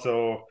 but it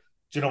also,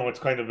 it's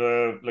kind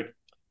of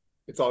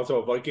it's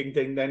also a Viking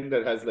thing then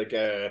that has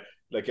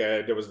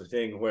there was a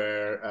thing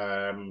where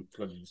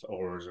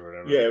oars or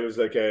whatever. Yeah, it was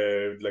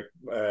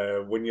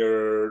when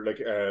you're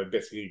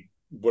basically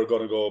we're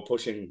gonna go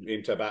pushing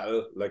into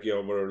battle, it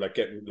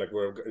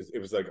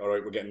was like, all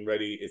right, we're getting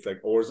ready. It's like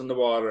oars in the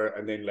water,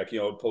 and then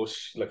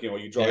push,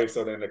 you drive. Yeah.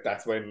 So then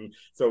that's when.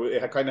 So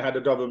it kind of had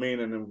a double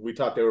meaning, and we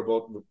thought they were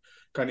both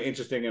kind of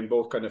interesting and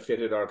both kind of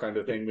fitted our kind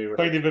of thing. We were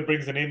kind of, it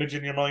brings an image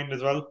in your mind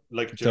as well,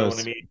 like, do you know what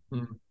I mean?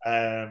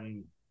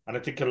 And I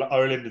think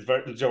Ireland is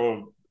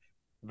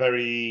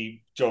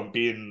very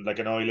being like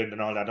an island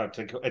and all that. I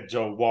think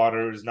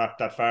water is not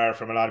that far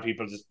from a lot of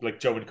people. Just like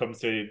when it comes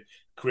to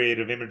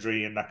creative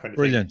imagery and that kind of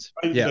brilliant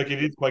thing. Yeah, like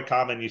it is quite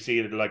common. You see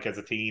it like as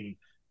a theme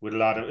with a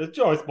lot of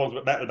I suppose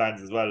with metal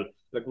bands as well.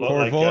 Like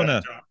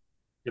Corvona,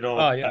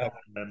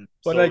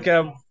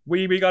 but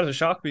we got a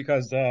shock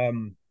because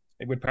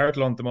with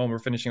Partlon at the moment we're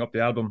finishing up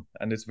the album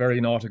and it's very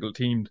nautical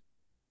themed,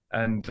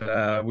 and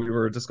we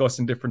were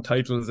discussing different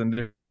titles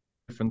and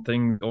different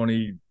things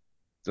only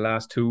the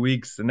last 2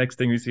 weeks. The next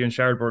thing we see on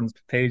Shardborne's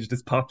page,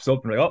 this pops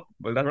up and we're like,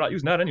 we're not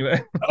using that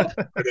anyway.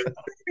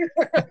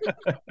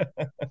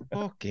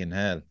 Fucking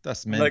hell,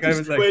 that's mental. Like I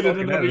was like, waited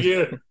another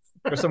year.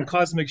 There's some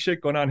cosmic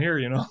shit going on here,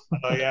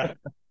 Oh yeah,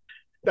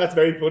 that's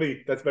very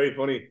funny.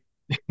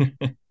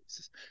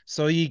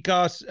 So you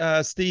got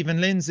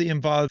Stephen Lindsay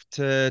involved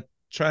to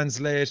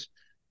translate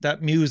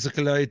that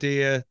musical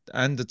idea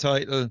and the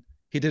title.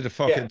 He did a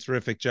fucking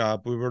terrific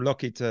job. We were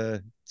lucky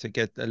to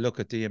get a look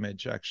at the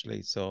image,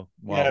 actually. So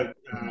wow.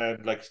 Yeah,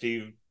 like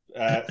Steve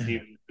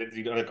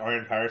Lindsay, like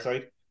Iron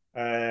Parasite.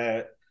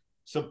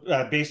 So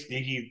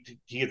basically,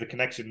 he has a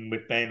connection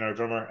with Ben, our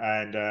drummer,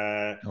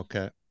 and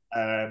okay.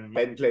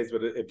 Ben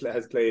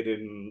has played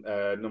in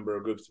a number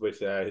of groups with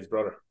his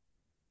brother.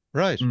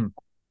 Right.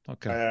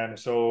 Okay.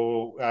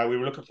 So we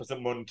were looking for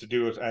someone to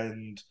do it,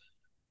 and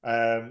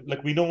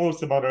like we know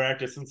some other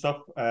artists and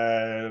stuff.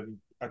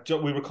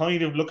 We were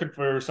kind of looking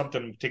for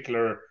something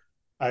particular,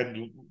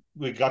 and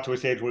we got to a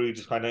stage where we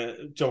just kind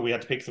of we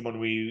had to pick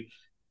someone.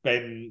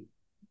 Ben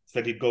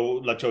said he'd go,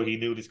 like Joe, he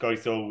knew this guy,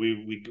 so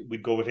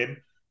we'd go with him,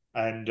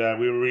 and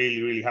we were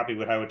really, really happy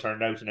with how it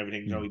turned out and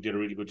everything. He did a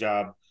really good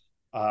job.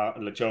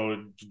 Like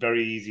Joe,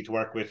 very easy to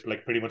work with.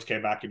 Like pretty much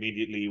came back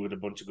immediately with a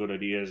bunch of good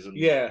ideas.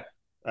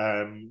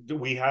 And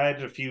we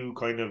had a few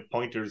kind of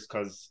pointers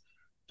because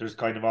there's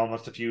kind of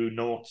almost a few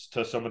notes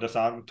to some of the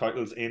song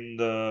titles in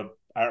the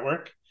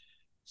artwork.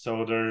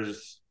 So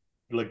there's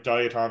like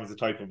diatom is a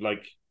type of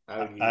like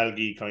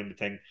algae kind of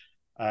thing.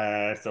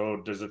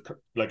 So there's a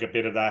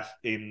bit of that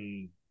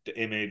in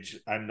the image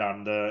and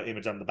on the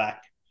image on the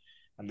back.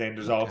 And then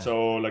there's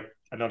also like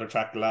another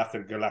track,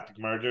 the Galactic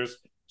Mergers.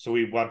 So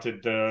we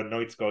wanted the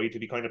Night Sky to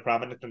be kind of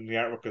prominent in the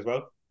artwork as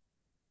well.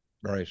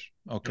 Right.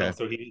 Okay.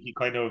 So he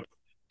kind of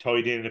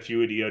tied in a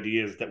few of the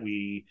ideas that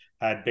we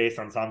had based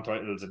on song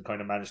titles and kind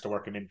of managed to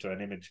work them into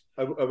an image.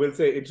 I will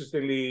say,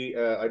 interestingly,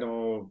 I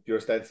know your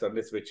stance on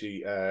this,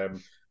 Richie.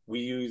 We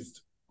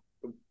used,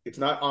 it's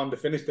not on the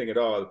finished thing at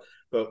all,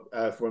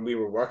 but when we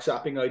were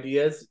workshopping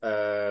ideas,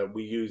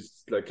 we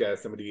used like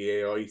some of the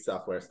AI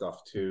software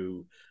stuff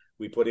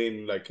we put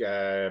in like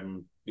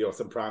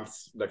some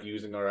prompts, like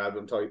using our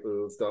album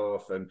title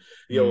stuff, and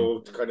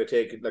to kind of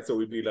take it, like, so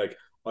we'd be like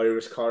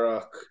Irish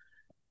Corach,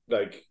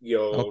 like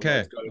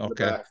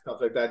back, stuff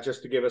like that,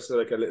 just to give us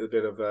like a little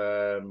bit of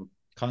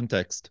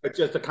context,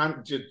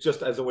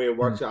 just as a way of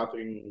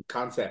workshopping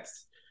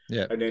concepts.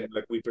 Yeah, and then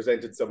like we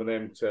presented some of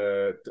them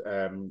to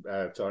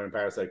Iron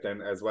Parasite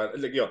then as well,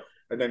 like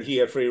and then he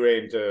had free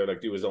reign to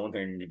like do his own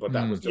thing, but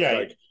that was just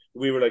like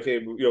we were like,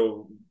 hey,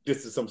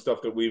 this is some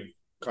stuff that we've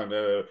kind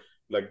of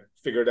like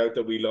figured out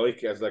that we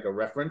like as like a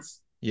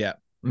reference. Yeah.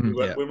 We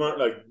weren't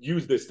like,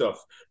 use this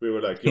stuff. We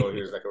were like,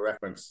 here's like a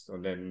reference,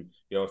 and then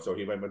so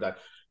he went with that.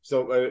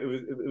 So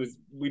it was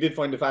we did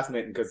find it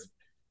fascinating because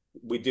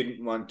we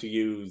didn't want to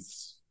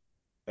use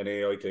an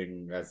AI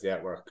thing as the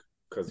artwork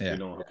because we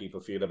know how people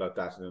feel about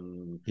that,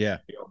 and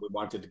we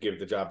wanted to give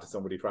the job to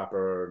somebody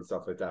proper and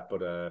stuff like that.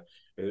 But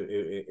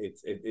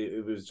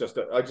it was just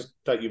I just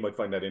thought you might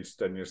find that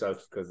interesting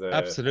yourself because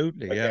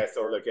absolutely,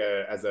 so like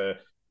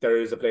there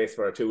is a place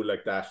for a tool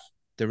like that.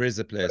 There is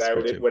a place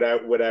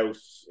without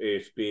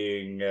it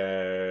being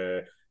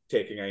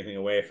taking anything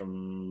away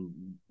from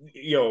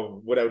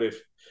without it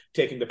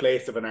taking the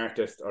place of an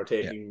artist or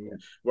taking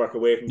work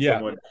away from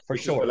someone. For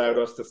sure, just allowed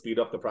us to speed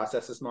up the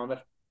process a small bit.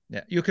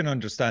 Yeah, you can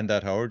understand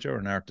that, Howard. You're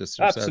an artist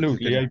yourself.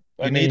 Absolutely, you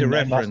need a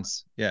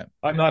reference.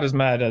 I'm not as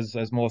mad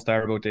as most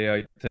are about the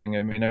AI thing.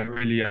 I mean,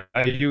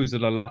 I use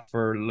it a lot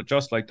for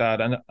just like that,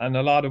 and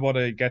a lot of what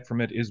I get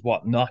from it is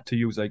what not to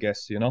use, I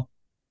guess.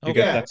 You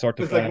get that sort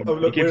of it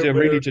gives you a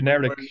really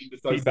generic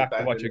feedback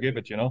to what you give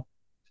it,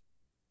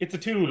 It's a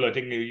tool. I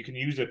think you can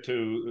use it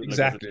to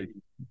exactly.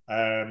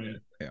 I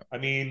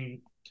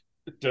mean,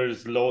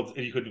 there's loads.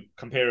 You could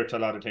compare it to a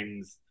lot of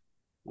things,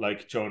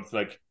 like Jones.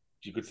 Like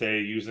you could say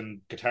using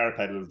guitar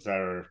pedals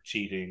are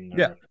cheating.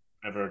 Or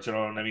whatever. Do you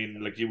know what I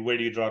mean? Like, where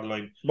do you draw the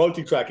line?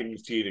 Multi-tracking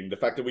is cheating. The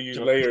fact that we use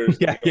layers.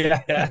 But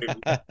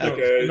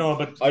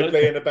I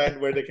play in a band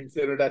where they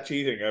consider that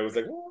cheating. I was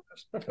like, what?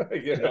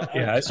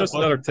 It's just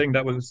another thing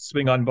that will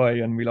swing on by,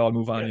 and we'll all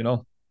move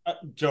on.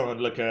 John,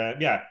 like,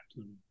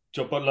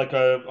 but like,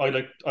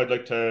 I'd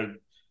like to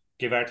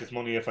give artists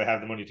money if I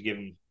have the money to give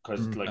them,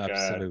 because like,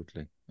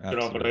 absolutely.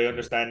 But I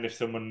understand if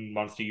someone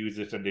wants to use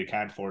it and they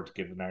can't afford to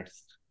give an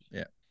artist.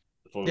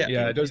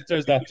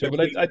 There's that too.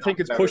 But I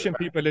think it's pushing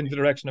people in the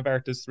direction of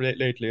artists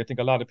lately. I think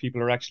a lot of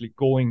people are actually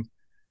going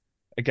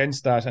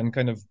against that and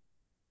kind of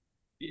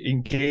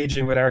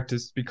engaging with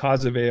artists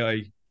because of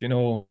AI,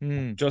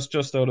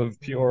 just out of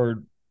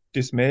pure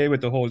dismay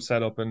with the whole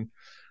setup. And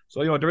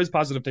so, there is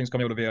positive things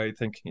coming out of AI, I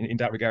think, in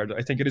that regard.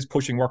 I think it is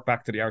pushing work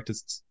back to the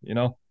artists,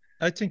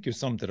 I think you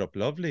summed it up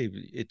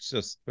lovely. It's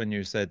just when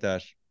you said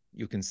that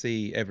you can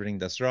see everything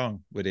that's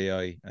wrong with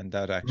AI, and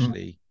that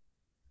actually,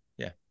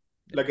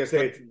 like I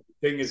say, the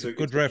thing is, a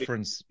good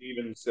reference.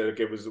 Even said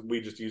we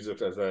just use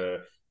it as a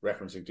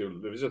referencing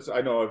tool. It was just,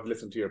 I know I've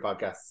listened to your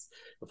podcasts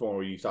before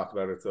where you talked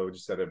about it, so I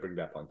just said I'd bring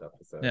that point up.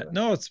 So,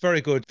 no, it's very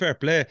good. Fair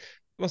play.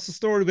 What's the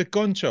story with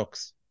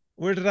Gunchucks?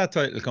 Where did that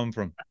title come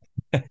from?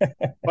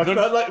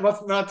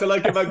 What's not to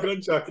like about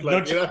gunchucks?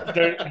 Like,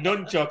 they're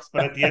nunchucks,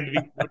 but at the end of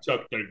each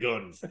nunchuck, they're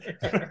guns.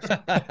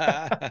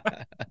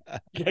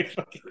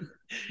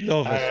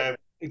 Love it.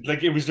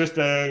 Like, it was just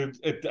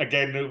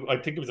again, I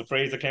think it was a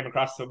phrase that came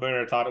across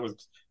somewhere. I thought it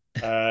was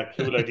a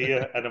cool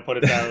idea, and I put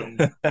it down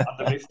on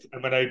the list.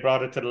 And when I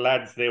brought it to the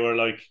lads, they were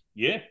like,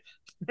 "Yeah."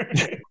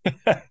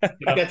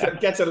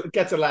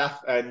 Gets a laugh,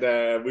 and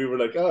we were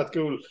like, "Oh, it's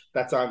cool."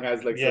 That song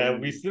has like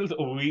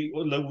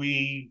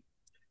we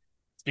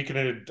speaking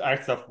of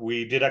art stuff,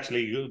 we did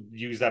actually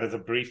use that as a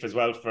brief as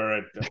well for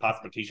a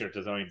possible t-shirt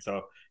design.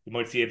 So you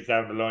might see it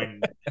down the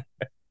line.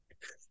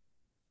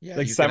 Yeah,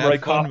 like you can Samurai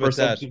have fun Cop or with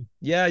that. something.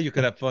 Yeah, you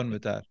could have fun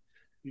with that.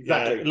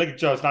 Exactly. Yeah, like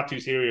Joe, it's not too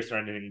serious or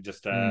anything.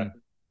 Just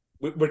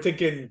we're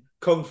thinking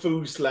kung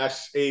fu /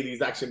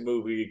 80s action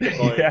movie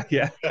combined.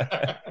 Yeah.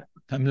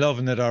 I'm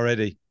loving it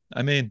already.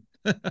 I mean,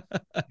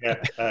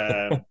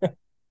 yeah.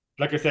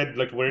 Like I said,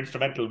 like we're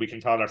instrumental. We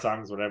can call our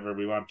songs whatever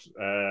we want.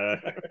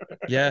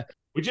 yeah.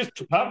 We just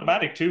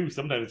problematic too.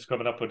 Sometimes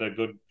coming up with a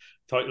good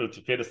title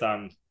to fit a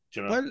song.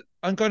 You know. Well,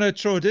 I'm going to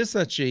throw this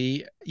at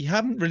you. You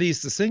haven't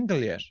released a single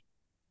yet.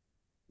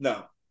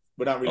 No,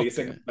 we're not really a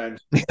single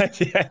band.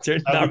 Yeah, they're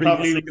not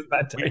really a single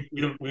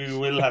band. We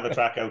will have a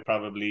track out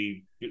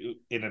probably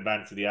in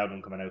advance of the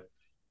album coming out.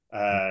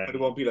 But it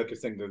won't be like a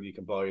single you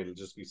can buy. It'll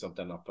just be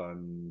something up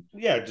on.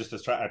 Yeah, just a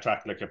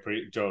track like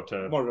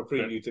more of a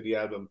preview to the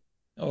album.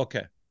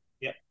 Okay.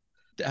 Yeah.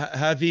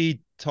 Have you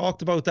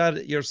talked about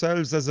that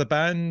yourselves as a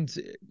band?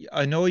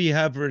 I know you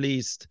have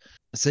released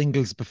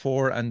singles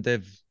before, and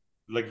they've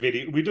like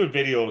video. We do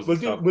videos. We'll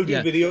do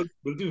videos.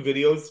 We'll do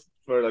videos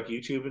for like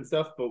YouTube and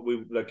stuff. But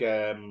we like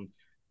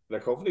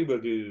hopefully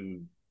we'll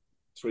do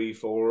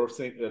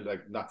 3-4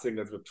 like not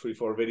singles, but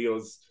 3-4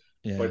 videos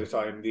by the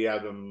time the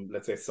album,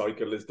 let's say,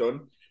 cycle is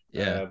done.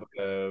 Yeah.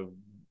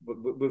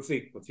 We'll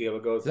see. We'll see how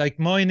it goes. Like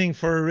mining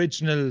for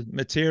original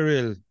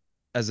material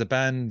as a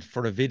band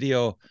for a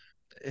video,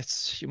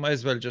 you might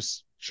as well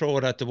just throw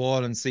it at the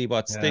wall and see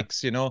what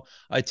sticks, you know.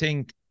 I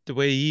think the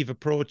way you've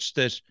approached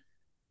it,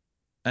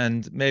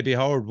 and maybe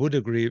Howard would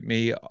agree with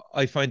me,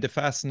 I find it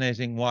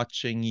fascinating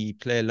watching you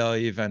play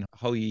live and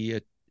how you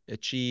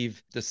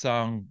achieve the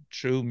song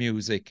through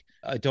music.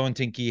 I don't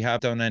think you have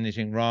done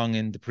anything wrong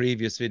in the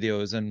previous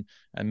videos, and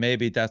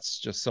maybe that's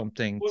just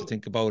something to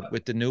think about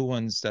with the new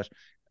ones, that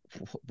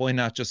why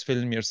not just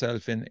film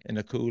yourself in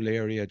a cool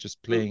area,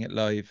 just playing it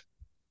live.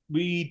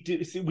 We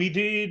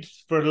did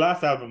for the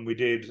last album. We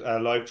did a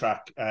live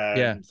track.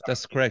 Yeah,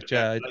 that's correct.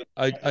 Yeah,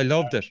 I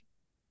loved it.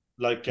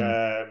 Like,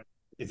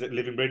 is it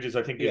Living Bridges?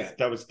 I think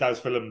that was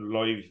filmed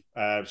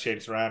live. Shane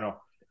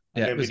Serrano.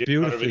 And then it was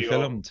beautifully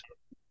filmed.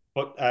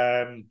 But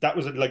that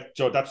was like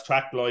Joe. That's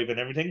tracked live and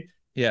everything.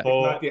 Yeah,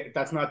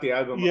 that's not the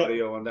album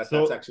audio, and that's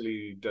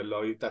actually the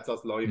live. That's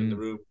us live in the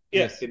room.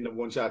 Yes, in the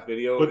one-shot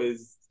video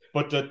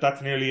But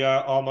that's nearly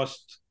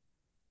almost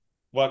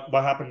what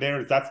happened there.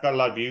 Is that's got a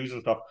lot of views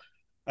and stuff.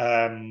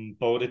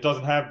 But it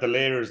doesn't have the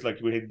layers like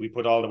we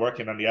put all the work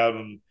in on the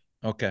album.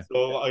 Okay.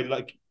 So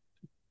and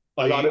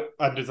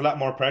there's a lot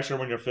more pressure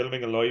when you're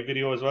filming a live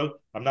video as well.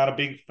 I'm not a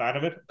big fan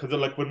of it because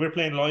like when we're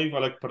playing live, I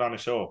like to put on a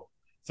show.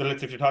 So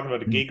if you're talking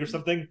about a gig or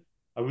something,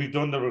 we've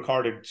done the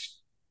recorded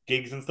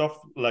gigs and stuff,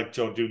 like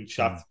Joe doing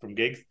shots from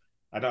gigs,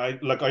 and I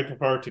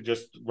prefer to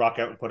just rock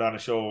out and put on a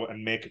show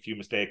and make a few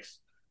mistakes.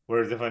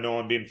 Whereas if I know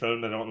I'm being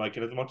filmed, I don't like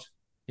it as much.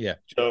 Yeah.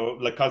 So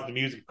like, cause the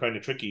music is kind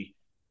of tricky.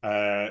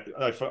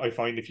 I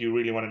find if you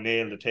really want to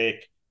nail the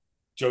take,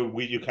 Joe,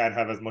 you can't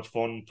have as much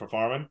fun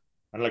performing.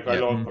 And like I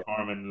love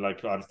performing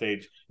like on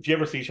stage. If you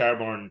ever see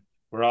Shardborne,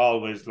 we're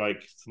always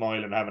like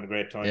smiling, having a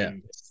great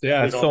time.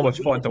 Yeah, it's so much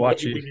fun to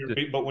watch you.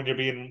 But when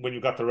you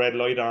got the red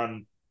light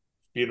on,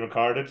 being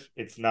recorded,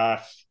 it's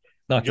not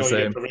the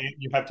same.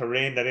 You have to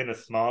rein that in a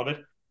small bit,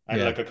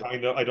 and like I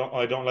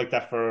don't like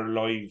that for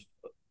live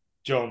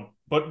jump.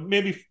 But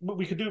maybe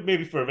we could do it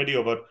maybe for a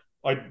video. But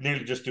I'd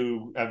nearly just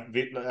do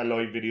a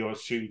live video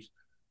shoot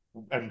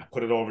and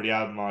put it over the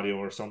album audio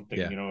or something.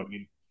 You know what I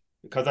mean?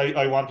 Because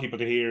I want people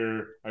to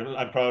hear.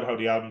 I'm proud how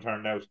the album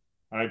turned out,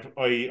 and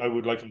I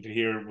would like them to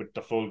hear with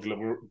the full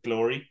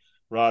glory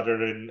rather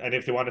than. And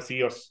if they want to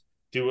see us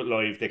do it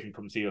live, they can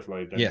come see us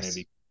live. Then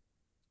maybe.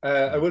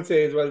 I would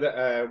say as well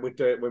that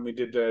when we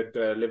did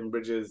the Living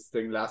Bridges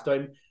thing last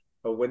time,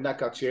 when that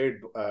got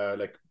shared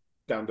like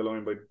down the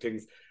line by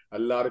things, a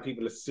lot of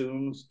people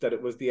assumed that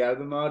it was the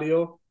album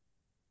audio,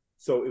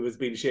 so it was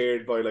being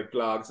shared by like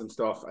blogs and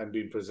stuff and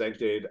being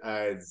presented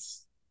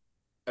as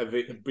and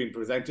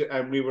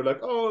we were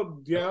like,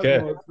 oh yeah,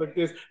 it's like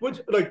this, which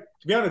like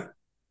to be honest,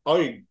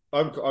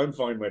 I'm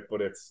fine with,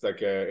 but it's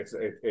like it's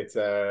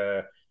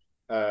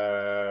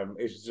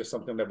just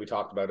something that we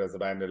talked about as a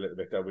band a little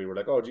bit, that we were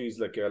like, oh geez,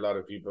 like a lot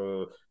of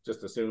people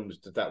just assumed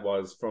that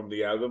was from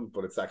the album,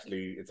 but it's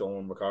actually its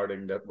own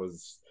recording.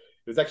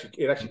 It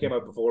actually came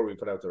out before we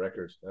put out the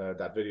record,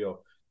 that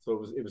video.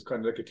 So it was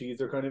kind of like a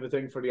teaser kind of a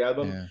thing for the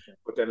album,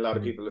 but then a lot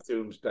of people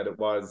assumed that it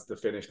was the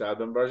finished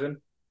album version,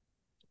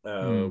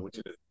 which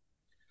it is.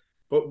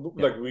 But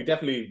like we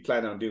definitely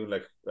plan on doing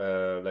like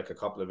a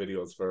couple of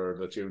videos for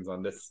the tunes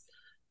on this,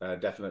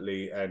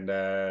 definitely,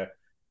 and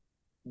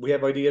we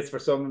have ideas for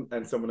some,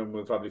 and some of them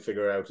we'll probably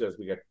figure out as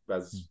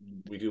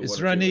we do. Is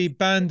there any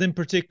band in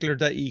particular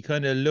that you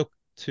kind of look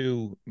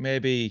to?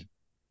 Maybe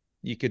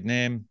you could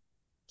name,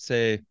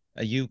 say,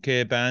 a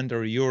UK band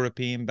or a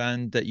European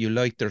band that you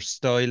like their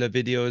style of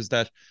videos,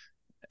 that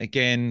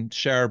again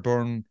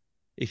Shardborne,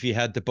 if you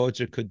had the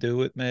budget, could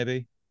do it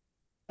maybe?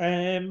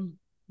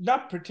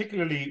 Not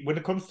particularly when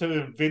it comes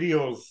to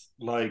videos.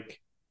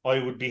 Like I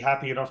would be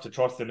happy enough to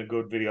trust in a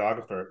good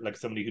videographer, like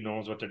somebody who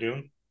knows what they're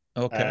doing.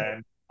 Okay.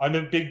 I'm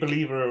a big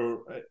believer,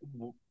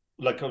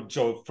 like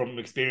Joe, from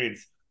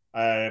experience.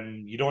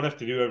 You don't have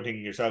to do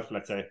everything yourself.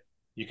 Let's say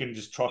you can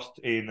just trust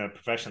in a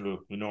professional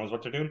who knows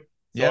what they're doing.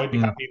 So Yeah. I'd be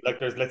happy. Like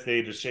let's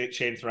say there's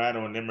Shane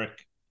Serrano in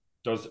Limerick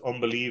does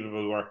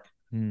unbelievable work.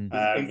 He's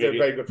a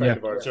very good friend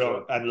of ours.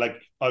 So, and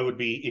like I would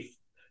be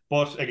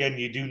but again,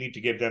 you do need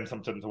to give them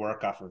something to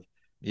work off of.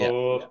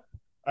 Yeah.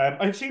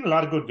 I've seen a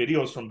lot of good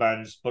videos from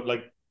bands, but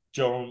like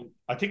Joan,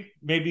 I think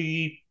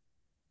maybe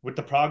with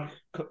the prog,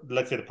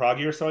 let's say the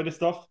proggier side of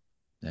stuff,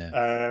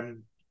 the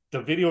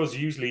videos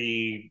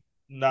usually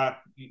they're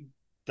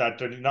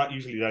not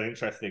usually that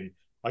interesting.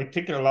 I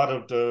think a lot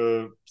of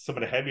some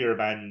of the heavier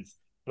bands,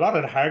 a lot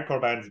of the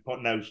hardcore bands are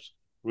putting out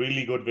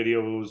really good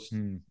videos,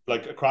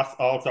 like across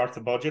all sorts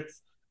of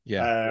budgets. You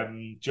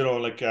know,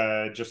 like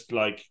just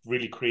like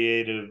really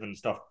creative and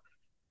stuff.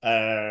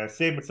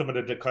 Same with some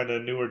of the kind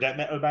of newer death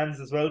metal bands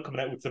as well, coming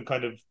out with some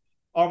kind of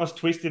almost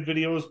twisted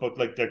videos, but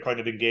like they're kind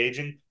of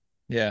engaging.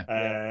 You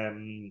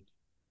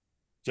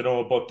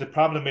know, but the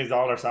problem is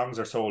all our songs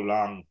are so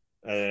long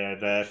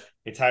that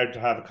it's hard to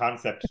have a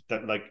concept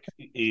that like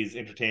is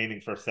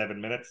entertaining for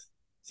 7 minutes.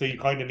 So you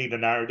kind of need a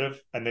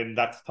narrative, and then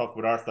that's tough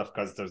with our stuff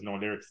because there's no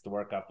lyrics to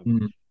work off of.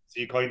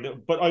 So you kind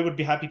of, but I would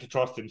be happy to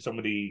trust in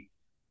somebody.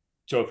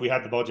 So if we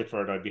had the budget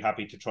for it, I'd be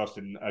happy to trust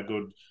in a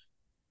good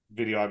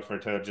videographer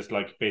to just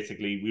like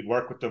basically we'd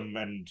work with them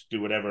and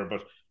do whatever.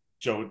 But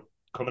Joe,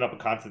 coming up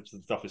with concepts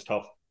and stuff is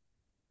tough.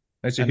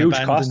 It's a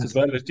huge cost as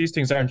well. These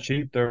things aren't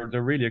cheap; they're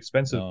really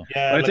expensive. No.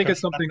 Yeah, I think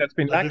it's something that's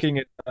been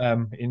lacking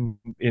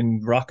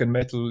in rock and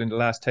metal in the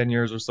last 10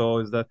 years or so.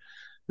 Is that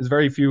there's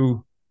very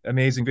few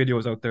amazing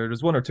videos out there.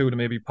 There's one or two that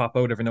maybe pop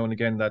out every now and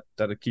again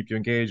that'll keep you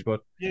engaged,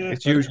 but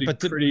it's usually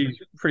pretty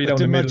down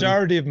the middle. The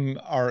majority of them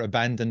are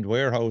abandoned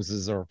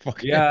warehouses or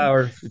fucking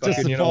or it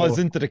just falls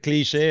into the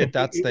cliche at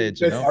that stage,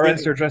 you know. Or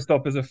else you're dressed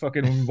up as a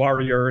fucking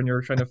warrior and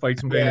you're trying to fight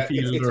some guy in the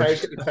field.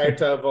 It's hard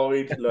to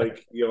avoid,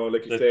 like, you know,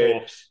 like you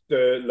say,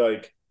 the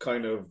like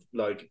kind of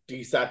like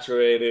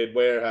desaturated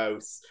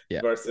warehouse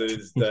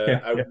versus the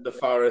out in the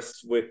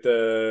forest with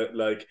the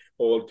like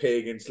old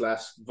pagan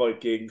 /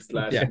 Viking /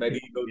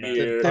 medieval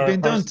gear. They've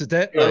been done to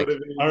death.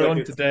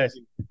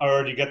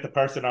 Or you get the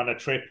person on a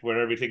trip where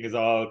everything is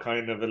all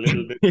kind of a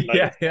little bit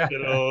like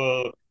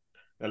a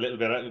little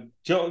bit.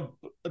 Joe,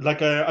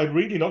 like I'd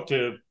really love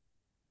to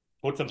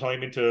put some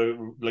time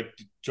into like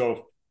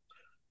Joe.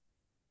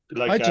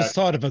 Like, I just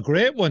thought of a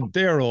great one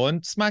there,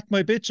 Owen. Smack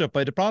my bitch up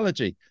by the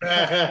Prodigy.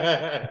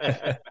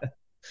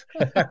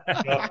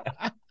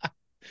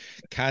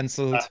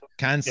 Cancelled.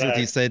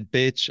 He said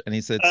bitch and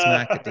he said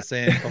smack at the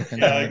same fucking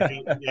time.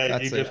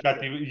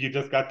 You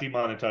just got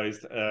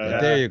demonetized.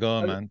 There you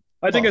go, man.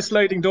 I think a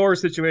sliding door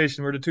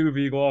situation where the two of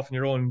you go off on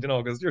your own, you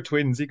know, because you're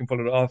twins, you can pull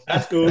it off.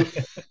 That's cool. or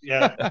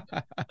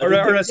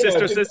a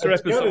sister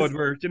episode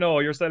where, you know,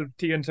 yourself,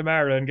 T and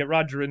Tamara, and get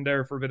Roger in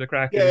there for a bit of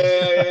cracking.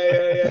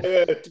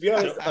 Yeah. To be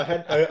honest,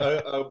 I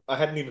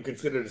hadn't even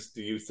considered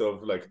the use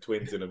of like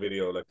twins in a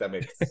video. Like that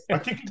makes. I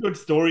think a good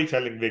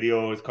storytelling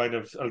video is kind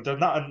of there's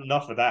not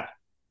enough of that.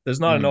 There's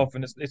not enough,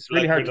 and it's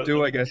really hard to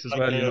do, I guess, as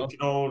well. You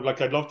know, like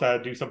I'd love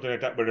to do something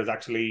like that where there's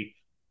actually,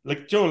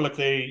 like Joe, let's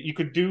say you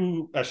could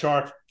do a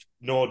short,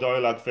 no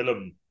dialogue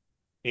film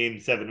in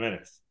 7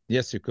 minutes.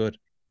 Yes, you could.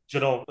 You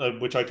know,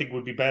 which I think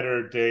would be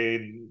better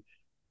than.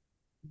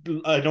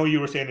 I know you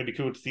were saying it'd be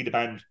cool to see the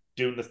band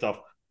doing the stuff,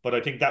 but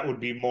I think that would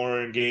be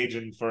more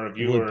engaging for a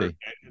viewer,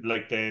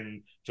 like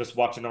than just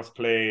watching us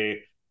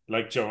play,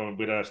 like Joe,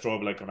 with a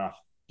strobe light on off.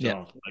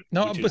 Yeah.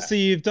 But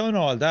see, you've done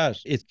all that.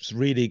 It's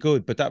really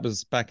good, but that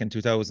was back in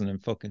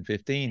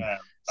 2015.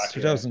 It's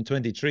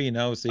 2023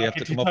 now, so you have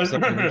to come up with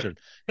something original.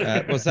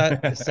 Was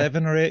that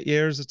 7 or 8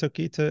 years it took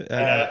you to?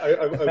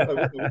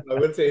 I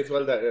would say as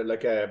well that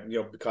like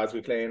you know, because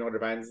we play in other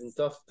bands and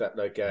stuff, that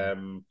like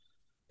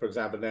for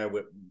example now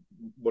with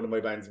one of my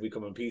bands, We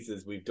Come in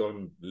Pieces, we've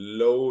done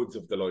loads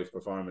of the live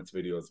performance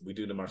videos. We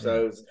do them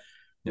ourselves.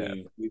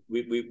 We've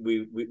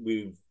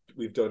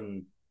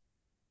done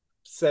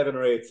 7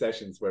 or 8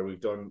 sessions where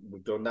we've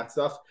done that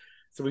stuff.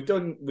 So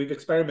we've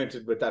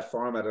experimented with that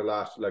format a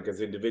lot, like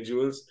as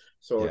individuals.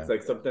 So it's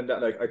like something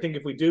that, like, I think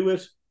if we do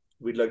it,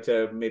 we'd like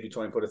to maybe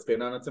try and put a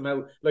spin on it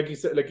somehow. Like you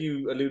said, like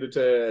you alluded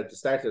to at the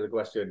start of the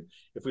question,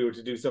 if we were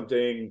to do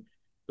something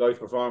live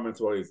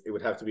performance wise, it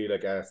would have to be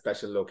like a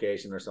special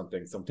location or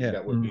something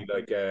that would be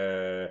like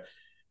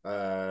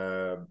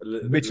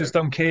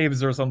Mitchelstown like,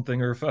 Caves or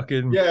something, or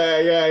fucking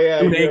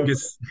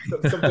Angus.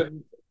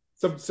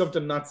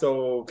 Something not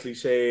so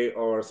cliche,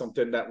 or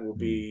something that would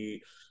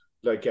be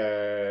like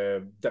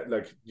that,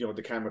 like, you know,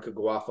 the camera could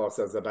go off us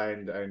as a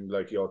band and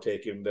like, you know,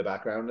 take in the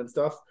background and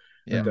stuff,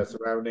 like the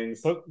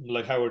surroundings. But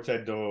like Howard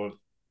said, though,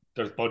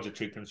 there's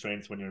budgetary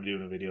constraints when you're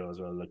doing a video as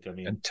well. Like, I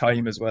mean, and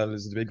time as well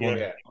is the big one.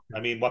 Yeah.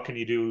 I mean, what can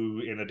you do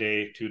in a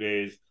day, 2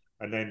 days,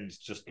 and then it's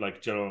just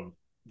like, you know,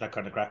 that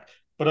kind of crack.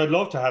 But I'd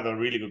love to have a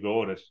really good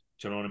go at it.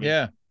 Do you know what I mean?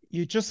 Yeah,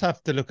 you just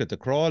have to look at the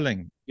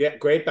crawling. Yeah,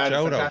 great band,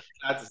 fantastic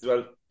lads as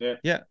well.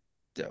 Yeah.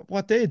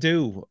 what they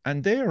do,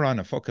 and they're on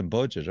a fucking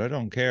budget. I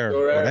don't care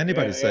what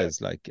anybody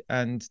says. Like,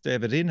 and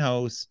David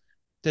in-house,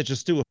 they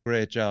just do a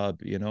great job,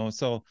 you know.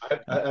 So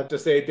I have to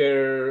say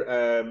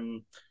they're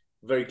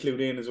very clued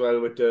in as well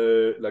with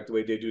the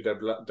way they do their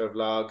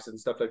vlogs and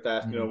stuff like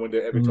that. You know, when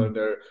they every time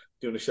they're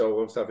doing a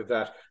show and stuff like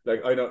that.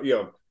 Like I know, you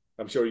know,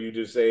 I'm sure you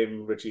do the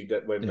same, Richie.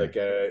 That when like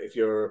if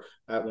you're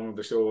at one of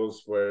the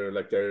shows where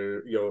like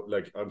they're, you know,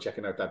 like I'm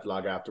checking out that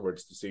vlog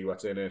afterwards to see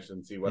what's in it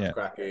and see what the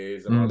crack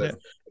is and all this.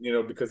 You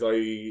know, because I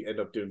end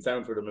up doing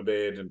sound for them a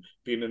bit and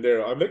being in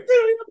there, I'm like,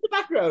 there in the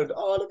background.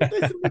 Oh, look at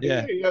this.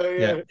 Yeah.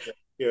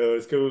 You know,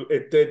 it's cool.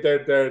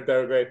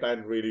 They're a great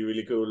band, really,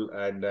 really cool,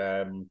 and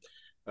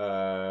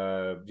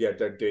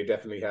they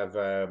definitely have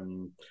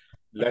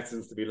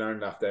lessons to be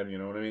learned off them. You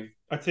know what I mean?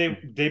 I'd say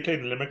they played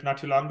in Limerick not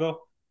too long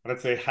ago, and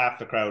I'd say half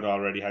the crowd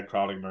already had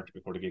crawling merch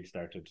before the gig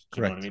started. Do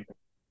you know what I mean?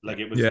 Like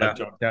it was like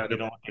they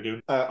know what they're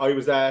doing. I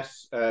was at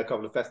a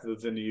couple of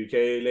festivals in the UK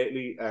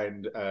lately,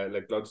 and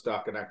like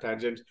Bloodstock and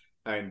Arctangent,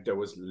 and there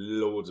was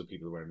loads of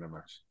people wearing their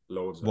merch.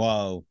 Loads. Of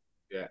wow.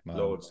 Yeah, wow.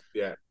 Loads.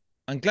 Yeah.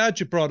 I'm glad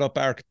you brought up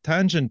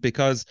Arctangent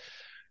because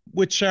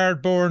with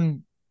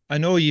Shardborne, I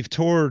know you've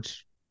toured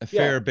a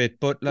fair bit,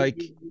 but like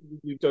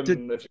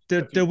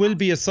there will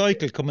be a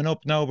cycle coming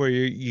up now where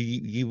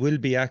you will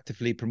be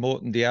actively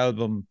promoting the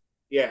album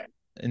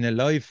in a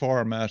live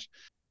format.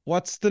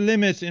 What's the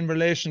limit in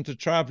relation to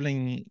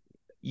traveling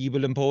you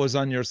will impose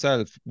on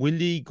yourself? Will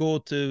you go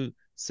to,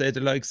 say,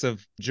 the likes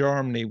of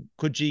Germany?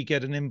 Could you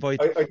get an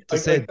invite to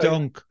say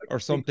Dunk or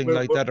something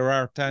like that, or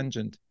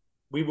Arctangent?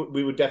 We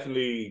would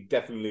definitely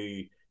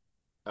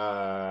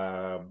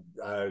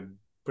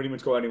pretty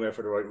much go anywhere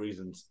for the right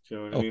reasons. You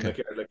know what I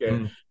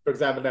mean? For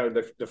example, now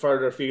the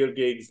further field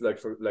gigs,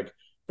 for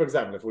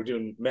example, if we're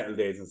doing metal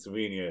days in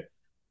Slovenia,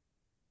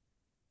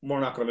 we're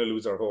not going to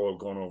lose our hold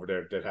going over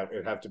there.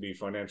 It'd have to be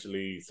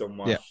financially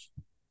somewhat,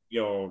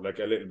 you know, like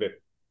a little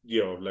bit,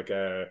 you know, like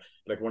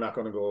we're not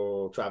going to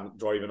go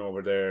driving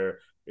over there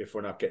if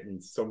we're not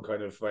getting some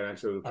kind of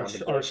financial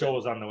or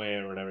shows on the way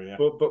or whatever. Yeah,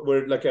 but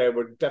we're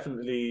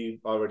definitely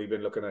already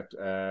been looking at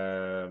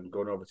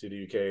going over to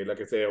the UK.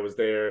 Like I say, I was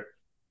there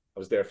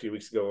a few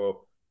weeks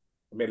ago.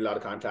 I made a lot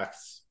of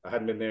contacts. I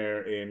hadn't been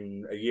there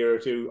in a year or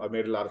two. I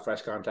made a lot of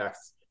fresh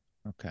contacts.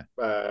 Okay.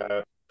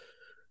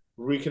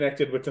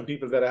 Reconnected with some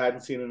people that I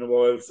hadn't seen in a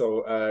while,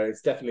 so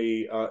it's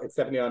definitely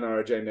on our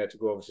agenda to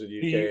go over to the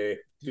UK,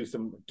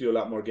 do a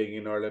lot more gigging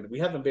in Ireland. We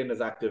haven't been as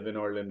active in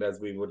Ireland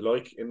as we would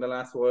like in the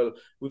last while.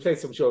 We played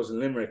some shows in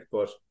Limerick,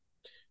 but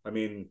I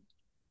mean,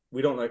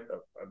 we don't like.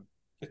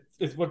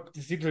 It's what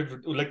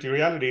like the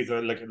reality is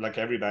like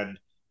every band,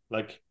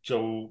 like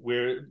Joe,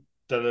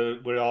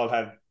 we all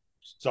have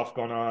stuff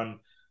going on.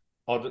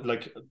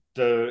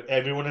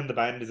 Everyone in the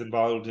band is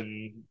involved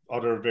in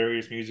other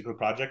various musical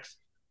projects.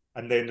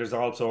 And then there's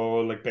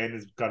also like Ben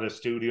has got a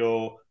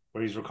studio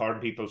where he's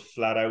recording people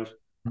flat out.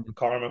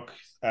 Cormac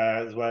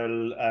as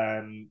well.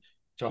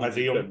 Joe has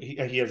he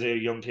has a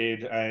young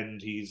kid,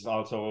 and he's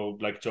also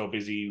like Joe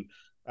busy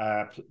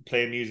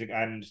playing music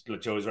and like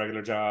Joe's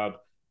regular job.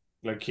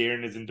 Like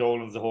Ciaran is in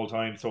Dolan's the whole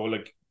time, so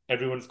like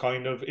everyone's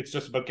kind of, it's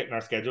just about getting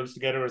our schedules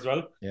together as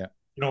well. Yeah,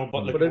 you know.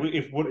 But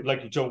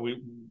like Joe,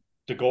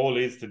 the goal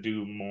is to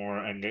do more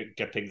and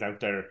get things out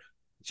there.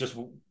 It's just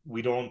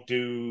we don't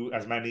do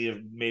as many of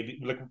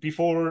maybe like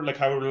before, like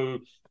how we'll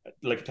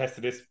like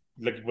test this,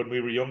 like when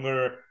we were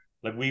younger,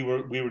 like we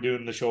were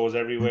doing the shows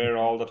everywhere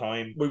all the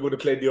time. We would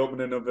have played the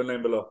opening of an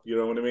envelope, you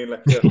know what I mean?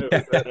 Like,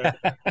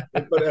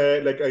 but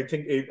like I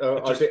think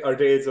our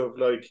days of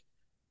like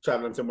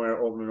traveling somewhere,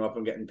 opening up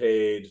and getting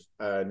paid,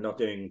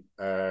 nothing,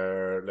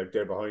 like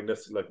they're behind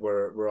us. Like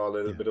we're all a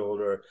little bit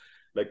older,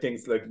 like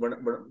things like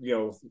we're you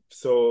know.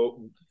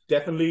 So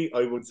definitely,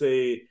 I would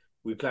say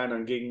we plan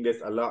on gigging this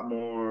a lot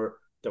more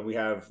than we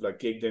have like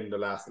gigged in the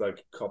last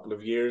like couple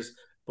of years.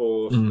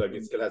 But like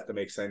it still has to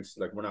make sense.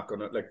 Like we're not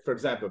gonna, like, for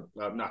example,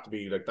 not to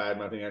be like bad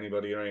mouthing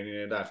anybody or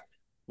anything like that,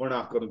 we're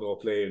not gonna go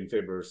play in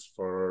Fibbers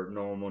for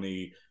no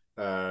money.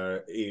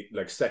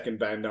 Like second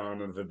band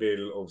on of a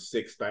bill of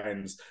 6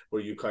 bands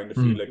where you kind of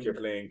feel like you're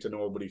playing to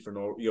nobody for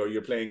no,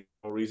 you're playing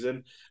for no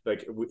reason.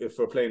 Like if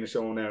we're playing a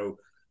show now,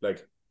 like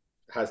it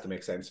has to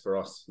make sense for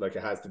us. Like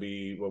it has to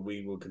be what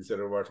we would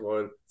consider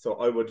worthwhile. So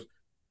I would,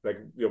 like,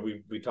 you know,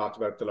 we talked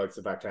about the likes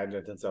of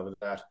Arctangent and stuff like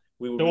that.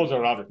 We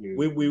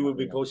would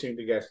be pushing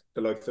to get the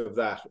likes of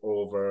that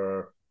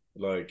over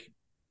like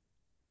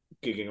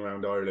gigging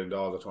around Ireland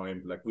all the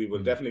time. Like we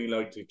will definitely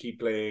like to keep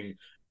playing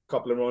a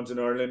couple of runs in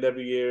Ireland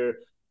every year,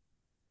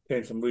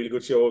 playing some really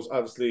good shows.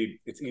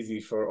 Obviously, it's easy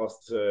for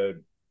us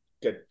to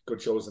get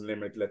good shows in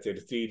Limerick. Let's say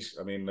the Siege.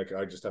 I mean, like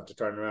I just have to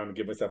turn around and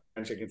give myself a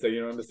handshake and say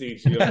you're on the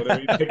Siege. You know what I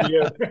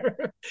mean?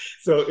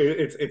 So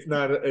it's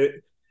not.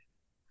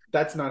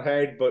 That's not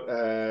hard, but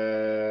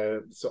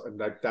so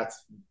like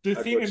that's the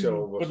thing.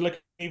 But like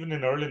even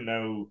in Ireland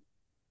now,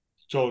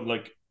 Joe,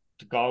 like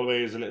the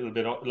Galway is a little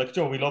bit like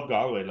Joe. We love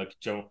Galway, like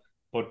Joe,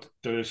 but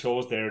the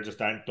shows there just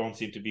don't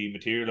seem to be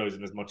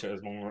materializing as much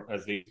as more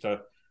as they used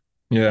to.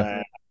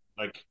 Yeah,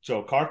 like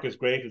Joe, Cork is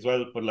great as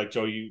well, but like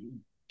Joe,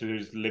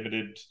 there's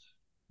limited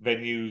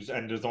venues,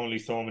 and there's only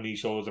so many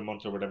shows a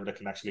month or whatever that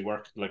can actually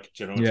work. Like,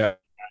 you know, Yeah.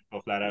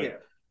 go flat out.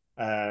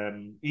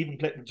 Even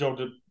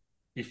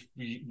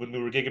when we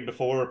were gigging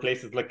before,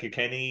 places like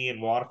Kilkenny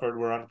and Waterford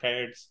were on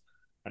cards,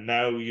 and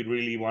now you'd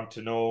really want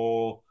to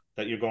know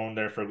that you're going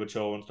there for a good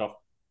show and stuff.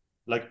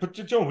 Like, but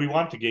Joe, we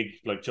want to gig.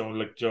 Like Joe,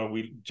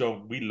 we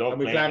love. And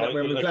we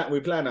playing. plan we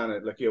plan on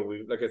it. Like, you know,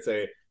 we, like I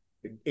say,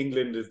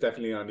 England is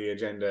definitely on the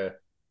agenda.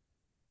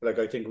 Like,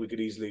 I think we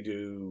could easily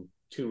do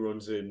 2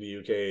 runs in the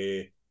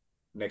UK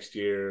next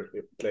year,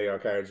 play our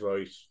cards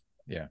right.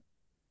 Yeah.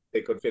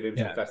 They could fit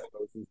into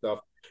festivals and stuff.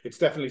 It's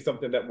definitely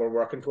something that we're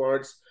working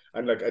towards.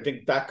 And like, I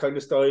think that kind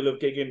of style of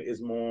gigging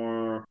is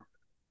more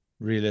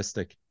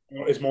realistic.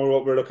 It's more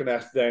what we're looking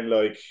at than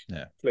like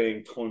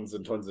playing tons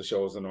and tons of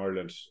shows in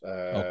Ireland.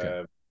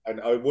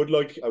 And I would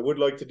like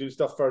to do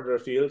stuff further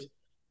afield.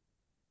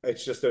 It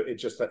just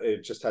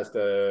has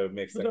to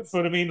make sense.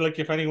 But I mean, like,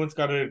 if anyone's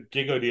got a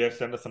gig idea,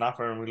 send us an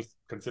offer and we'll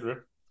consider it.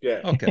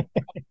 Yeah. Okay.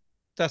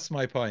 That's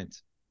my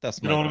point.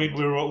 You know what I mean?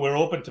 We're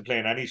open to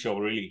playing any show,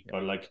 really.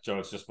 But like, Joe,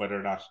 it's just whether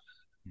or not.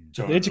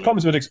 It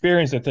comes with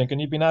experience, I think, and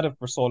you've been at it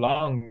for so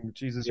long.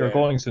 Jesus, you're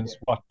going since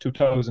what,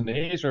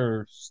 2008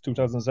 or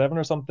 2007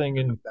 or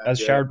something, as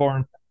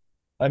Shardborne.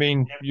 I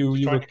mean, you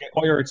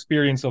acquire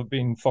experience of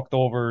being fucked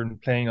over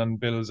and playing on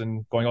bills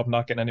and going up and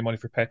not getting any money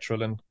for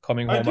petrol and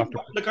coming home after.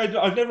 Like,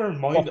 I've never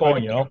minded.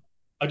 Going, you know?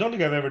 I don't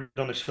think I've ever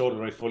done a show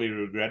that I fully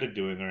regretted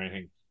doing or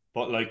anything.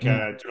 But like, you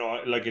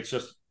know, like, it's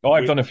just. Oh,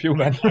 I've done a few,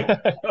 man.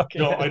 Okay.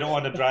 No, I don't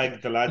want to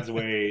drag the lads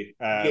away.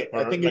 I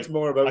think it's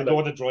more about. I don't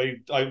want to drive.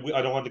 I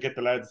don't want to get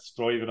the lads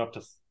driving up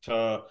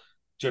to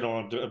you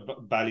know,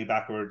 Bally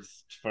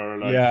backwards for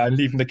like. Yeah, and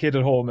leaving the kid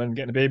at home and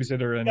getting a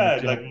babysitter and. Yeah,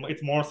 like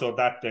it's more so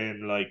that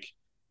than like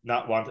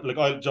not want like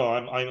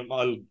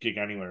I'll gig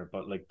anywhere,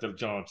 but like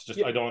it's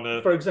just I don't want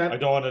to. For example,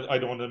 I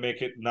don't want to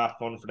make it not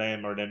fun for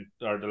them or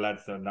the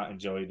lads to not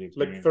enjoy the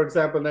experience. Like, for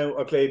example, now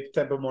I played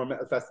Templemore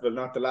Metal Festival,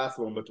 not the last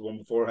one, but the one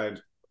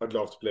beforehand. I'd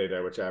love to play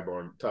there with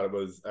Shardborne. Thought it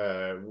was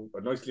a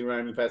nicely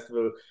run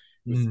festival.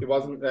 It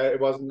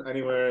wasn't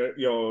anywhere,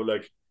 you know,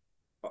 like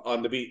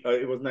on the beat.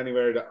 It wasn't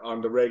anywhere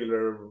on the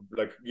regular,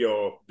 like, you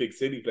know, big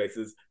city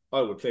places.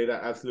 I would play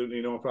that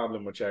absolutely no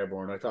problem with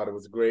Shardborne. I thought it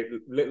was a great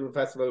little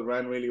festival,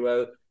 ran really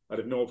well. I'd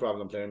have no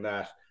problem playing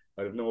that.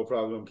 I'd have no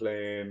problem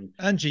playing.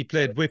 Angie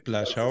played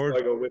Whiplash, Howard.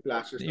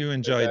 You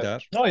enjoyed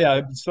that? Oh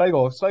yeah,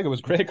 Sligo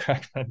was great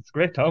crack, man. It's a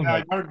great town.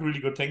 Yeah, I heard really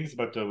good things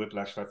about the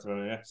Whiplash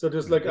Festival. Yeah. So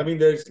there's like, I mean,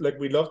 there's like,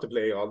 we love to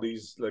play all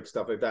these like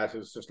stuff like that.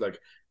 It's just like,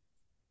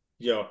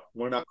 yeah,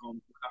 we're not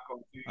going.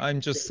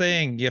 I'm just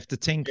saying, you have to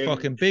think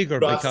fucking bigger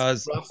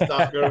because or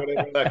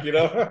whatever, like, you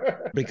know,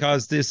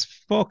 because this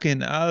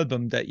fucking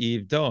album that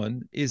you've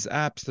done is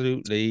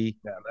absolutely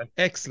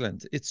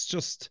excellent. It's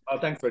just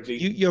thanks, Reggie.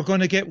 You're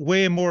going to get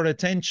way more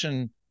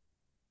attention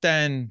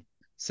than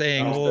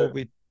saying,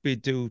 we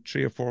do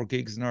 3 or 4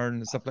 gigs in Ireland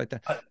and stuff like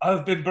that.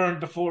 I've been burned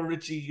before,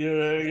 Richie.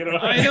 You know.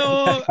 I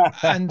know,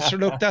 and sure,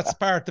 look, that's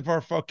part of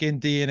our fucking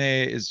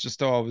DNA is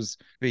just always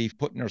be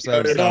putting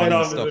ourselves down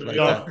and stuff like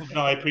that.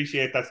 No, I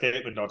appreciate that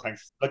statement. No,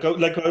 thanks. Like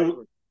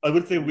I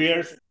would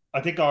say I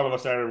think all of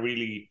us are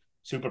really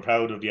super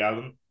proud of the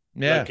album.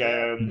 Yeah. Like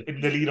in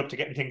the lead up to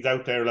getting things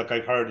out there, like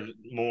I've heard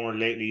more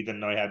lately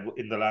than I had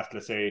in the last,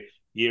 let's say,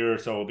 year or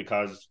so,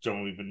 because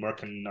we've been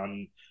working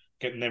on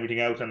getting everything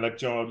out, and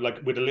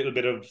like with a little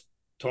bit of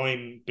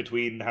time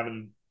between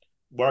having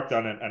worked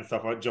on it and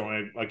stuff,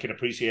 I can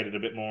appreciate it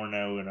a bit more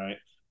now, and I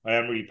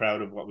am really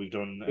proud of what we've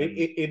done. And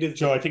it is.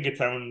 I think it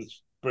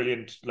sounds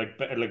brilliant. Like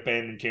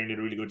Ben and Ciaran did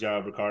a really good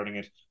job recording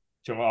it.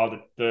 All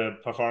the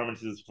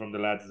performances from the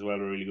lads as well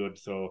were really good.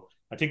 So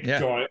I think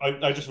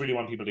I just really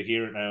want people to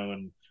hear it now,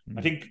 and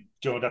I think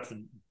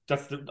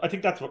I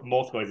think that's what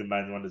most guys in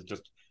bands want, is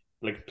just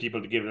like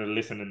people to give it a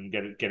listen and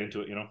get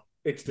into it. You know,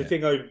 it's the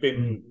thing I've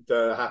been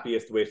the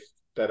happiest with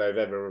that I've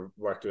ever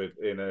worked with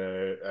in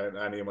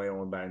any of my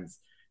own bands.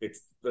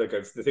 It's like,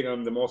 it's the thing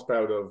I'm the most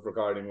proud of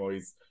recording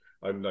wise.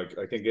 I'm like,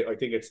 I think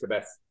it's the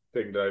best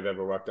thing that I've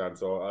ever worked on.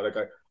 So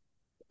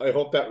I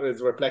hope that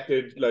is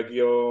reflected, like,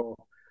 you know,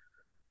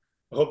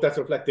 I hope that's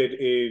reflected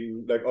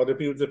in like other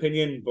people's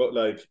opinion, but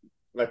like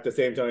at the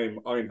same time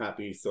I'm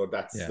happy. So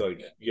that's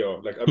like, you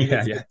know, like, I mean,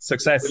 it's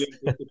success.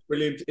 It's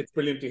brilliant. It's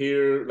brilliant to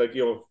hear, like,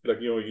 you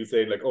know, you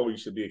saying like, oh, you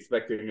should be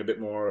expecting a bit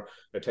more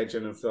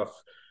attention and stuff.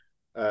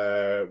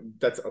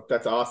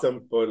 That's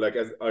awesome, but like,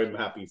 as I'm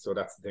happy, so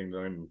that's the thing that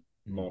I'm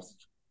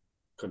most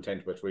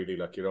content with, really,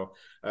 like, you know,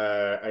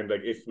 and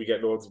like if we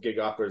get loads of gig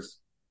offers,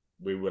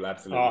 we will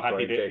absolutely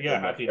happy days,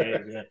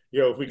 yeah.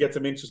 You know, if we get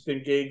some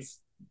interesting gigs,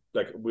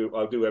 like,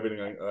 I'll do everything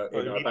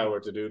in our power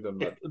to do them.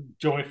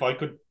 Joe, if I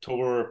could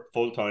tour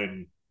full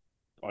time,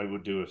 I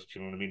would do it.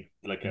 You know what I mean?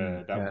 Like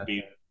that would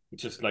be,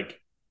 it's just like,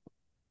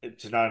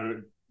 it's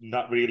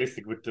not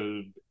realistic with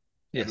the.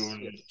 Yes. Do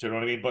you know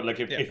what I mean? But like,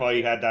 if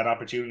I had that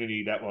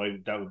opportunity,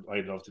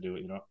 I'd love to do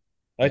it. You know,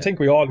 I think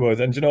we all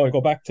would, and you know,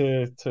 go back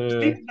to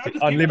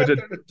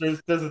unlimited.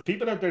 There's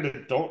people out there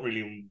that don't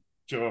really,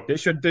 Sure. They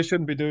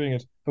shouldn't be doing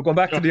it. But going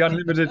back to the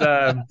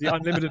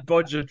unlimited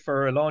budget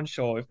for a launch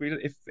show,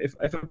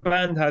 if a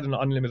band had an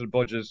unlimited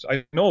budget,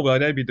 I know what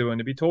they'd be doing.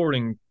 They'd be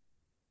touring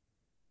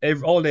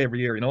all day every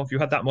year. If you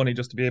had that money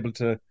just to be able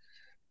to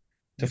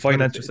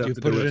finance yourself to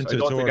do it, I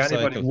don't think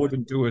anybody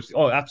wouldn't do it.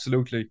 Oh,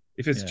 absolutely.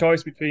 If it's a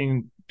choice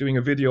between doing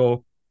a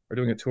video or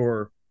doing a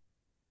tour,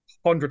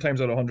 100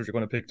 times out of 100 you're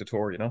going to pick the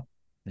tour.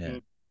 Yeah.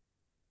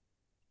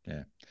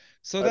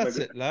 So that's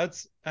it,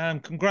 lads.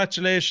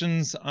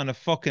 Congratulations on a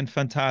fucking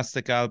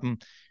fantastic album.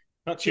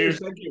 Cheers,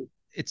 thank you.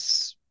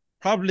 It's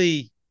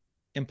probably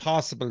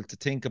impossible to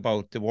think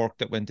about the work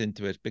that went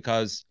into it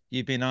because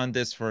you've been on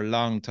this for a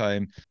long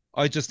time.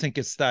 I just think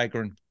it's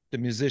staggering, the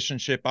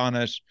musicianship on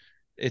it.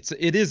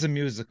 It is a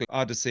musical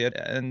odyssey,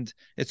 and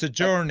it's a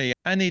journey.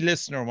 Any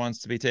listener wants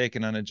to be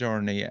taken on a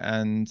journey,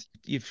 and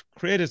you've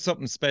created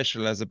something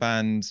special as a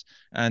band.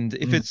 And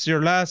if it's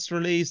your last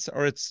release,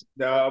 or it's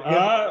we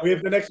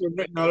have the next one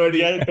written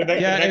already.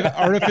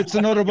 Or if it's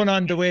another one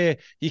on the way,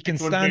 you can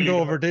stand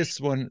over this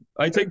one.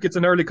 I think it's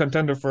an early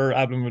contender for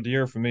album of the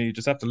year for me. You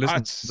just have to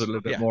listen to it a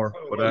little bit more.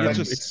 But it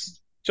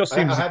just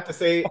seems I have to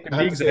say,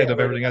 leagues ahead of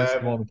everything else at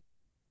the moment.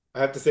 I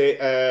have to say,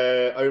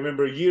 I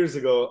remember years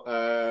ago,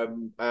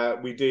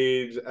 we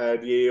did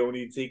the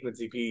Aeonian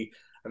Sequence EP,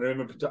 and I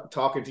remember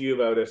talking to you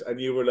about it, and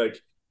you were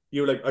like,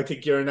 I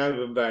think you're an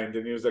album band,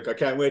 and he was like, I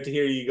can't wait to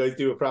hear you guys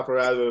do a proper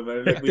album,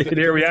 and like,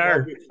 here we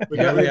are. We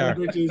got like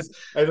bridges,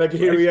 and like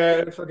here we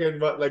are,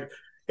 fucking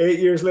 8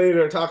 years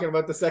later, talking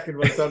about the second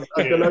one. So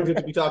I'm delighted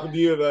to be talking to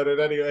you about it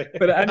anyway.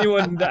 But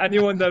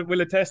anyone that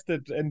will attest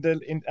it, and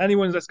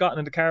anyone that's gotten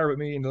in the car with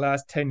me in the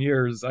last 10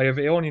 years, I have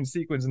Aeonian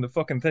Sequence in the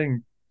fucking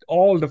thing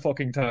all the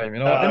fucking time.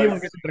 Anyone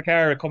gets into the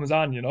car, it comes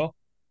on. One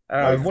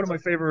of my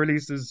favorite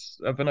releases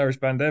of an Irish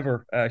band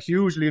ever.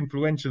 Hugely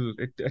influential.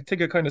 I think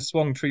it kind of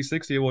swung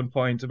 360 at one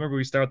point. I remember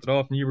we started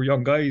off and you were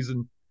young guys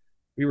and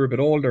we were a bit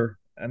older,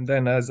 and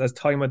then as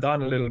time went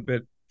on a little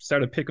bit,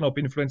 started picking up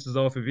influences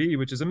off of E,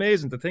 which is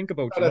amazing to think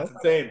about. That's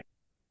insane.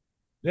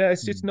 Yeah,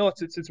 it's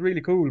nuts. It's really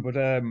cool, but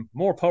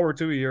more power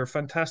to you. You're a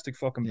fantastic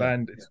fucking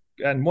band.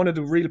 And one of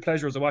the real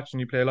pleasures of watching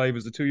you play live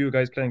is the two of you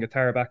guys playing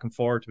guitar back and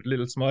forth with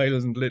little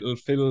smiles and little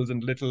fills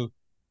and little.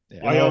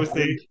 I always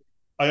say,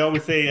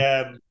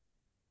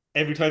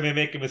 every time I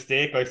make a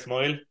mistake, I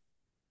smile.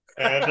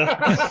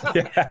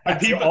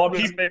 And people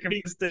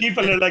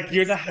are like,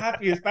 "You're the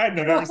happiest band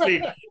I've ever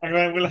seen."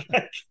 And we're like,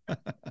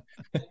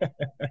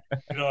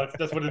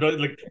 that's what it is.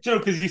 Like,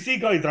 because you see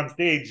guys on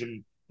stage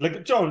and.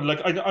 Like, John,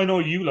 I know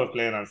you love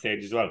playing on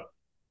stage as well.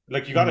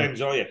 Like, you got to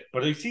enjoy it.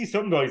 But I see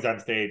some guys on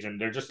stage and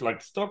they're just,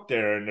 stuck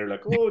there and they're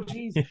like, oh,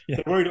 jeez.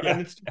 They're worried.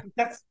 And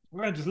that's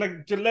just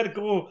let it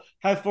go.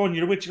 Have fun.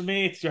 You're with your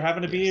mates. You're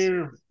having a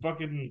beer.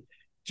 Fucking,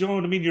 do you know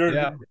what I mean?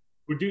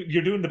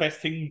 You're doing the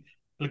best thing.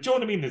 Like, do you know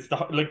what I mean?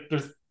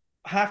 There's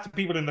half the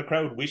people in the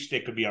crowd wish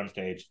they could be on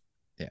stage.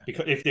 Yeah.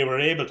 Because if they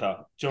were able to.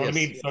 Do you know what I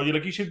mean? So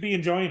you should be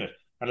enjoying it.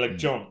 And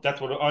John,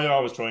 that's what I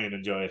always try and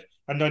enjoy it.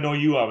 And I know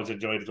you always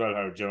enjoy it as well,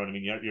 Howard. John, I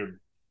mean, you're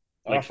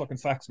fucking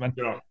facts, man.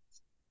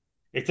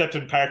 Except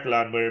in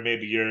Parkland, where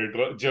maybe you're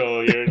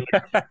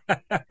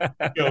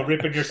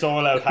ripping your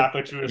soul out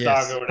halfway through a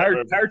song or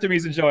whatever. Part of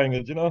me's enjoying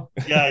it,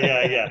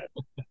 Yeah.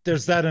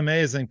 There's that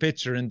amazing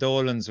picture in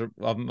Dolan's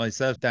of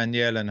myself,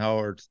 Danielle, and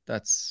Howard.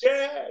 That's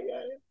yeah.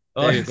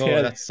 There you go.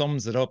 Yeah. That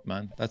sums it up,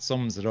 man. That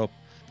sums it up.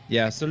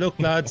 Yeah. So look,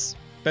 lads.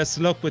 Best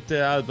of luck with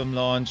the album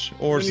launch,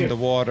 Oars in the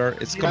Water.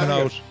 It's coming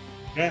out.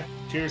 Yeah,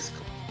 cheers.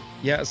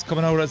 Yeah, it's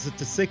coming out. Is it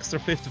the 6th or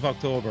 5th of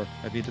October?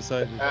 Have you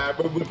decided?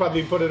 We'll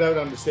probably put it out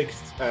on the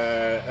 6th.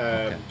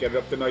 Get it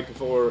up the night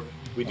before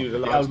we do the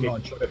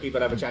launch so that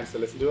people have a chance to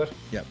listen to it.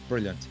 Yeah,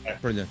 brilliant.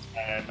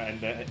 And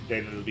then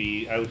it'll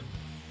be out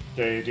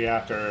the day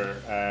after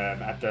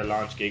at the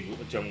launch gig.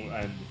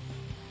 And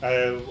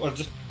I'll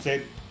just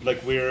say,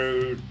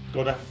 we're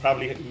gonna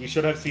we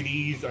should have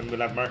CDs and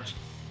we'll have merch.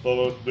 But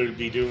we'll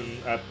be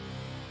doing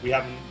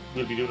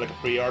we'll be doing a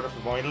pre-order for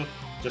vinyl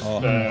just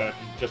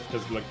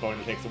because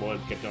vinyl takes a while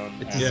to get done.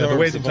 The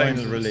waiting time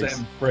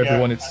release for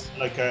everyone. It's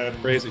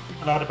crazy.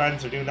 A lot of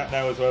bands are doing that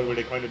now as well, where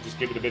they kind of just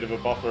give it a bit of a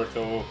buffer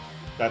so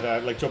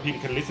that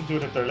people can listen to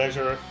it at their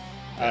leisure.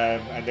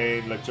 And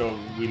then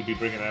we'll be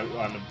bringing it out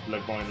on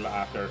vinyl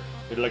after.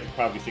 It'll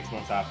probably 6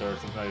 months after or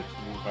something.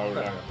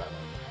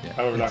 It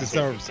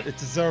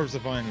deserves a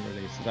vinyl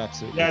release. It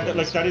absolutely. Yeah,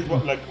 that is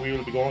what we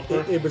will be going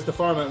for. It was the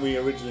format we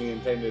originally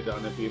intended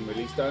on it being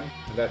released on,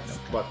 and that's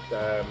what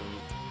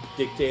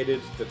dictated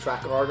the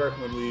track order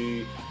when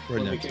we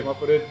came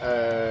up with it.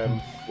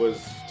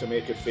 Was to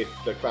make it fit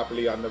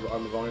properly on the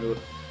vinyl,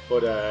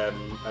 but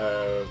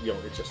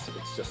it's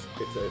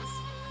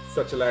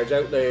such a large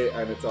outlay,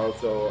 and it's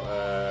also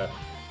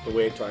the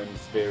wait times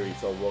vary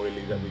so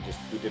royally that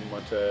we didn't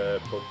want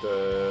to put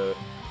the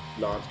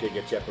launch gig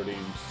at jeopardy. We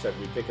said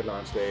we pick a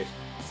launch date,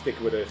 stick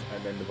with it,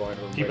 and then the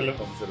vinyl when it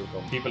comes, it'll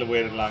come. People have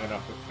waited long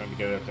enough for time to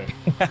get out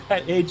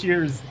there. 8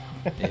 years.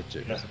 8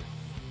 years. Yeah.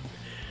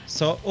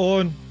 So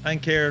Owen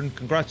and Ciaran,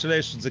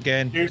 congratulations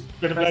again. Cheers.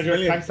 Been a pleasure.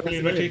 Thanks a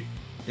million.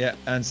 Yeah,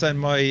 and send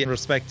my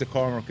respect to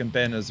Cormac and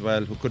Ben as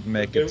well, who couldn't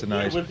make it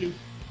tonight. Will do.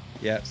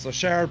 Yeah, so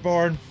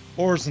Shardborne,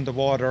 Oars in the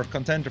Water,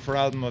 contender for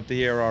Album of the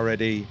Year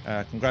already.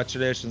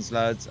 Congratulations,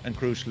 lads, and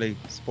crucially,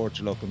 support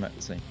your local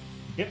metal scene.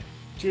 Yeah,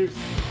 cheers.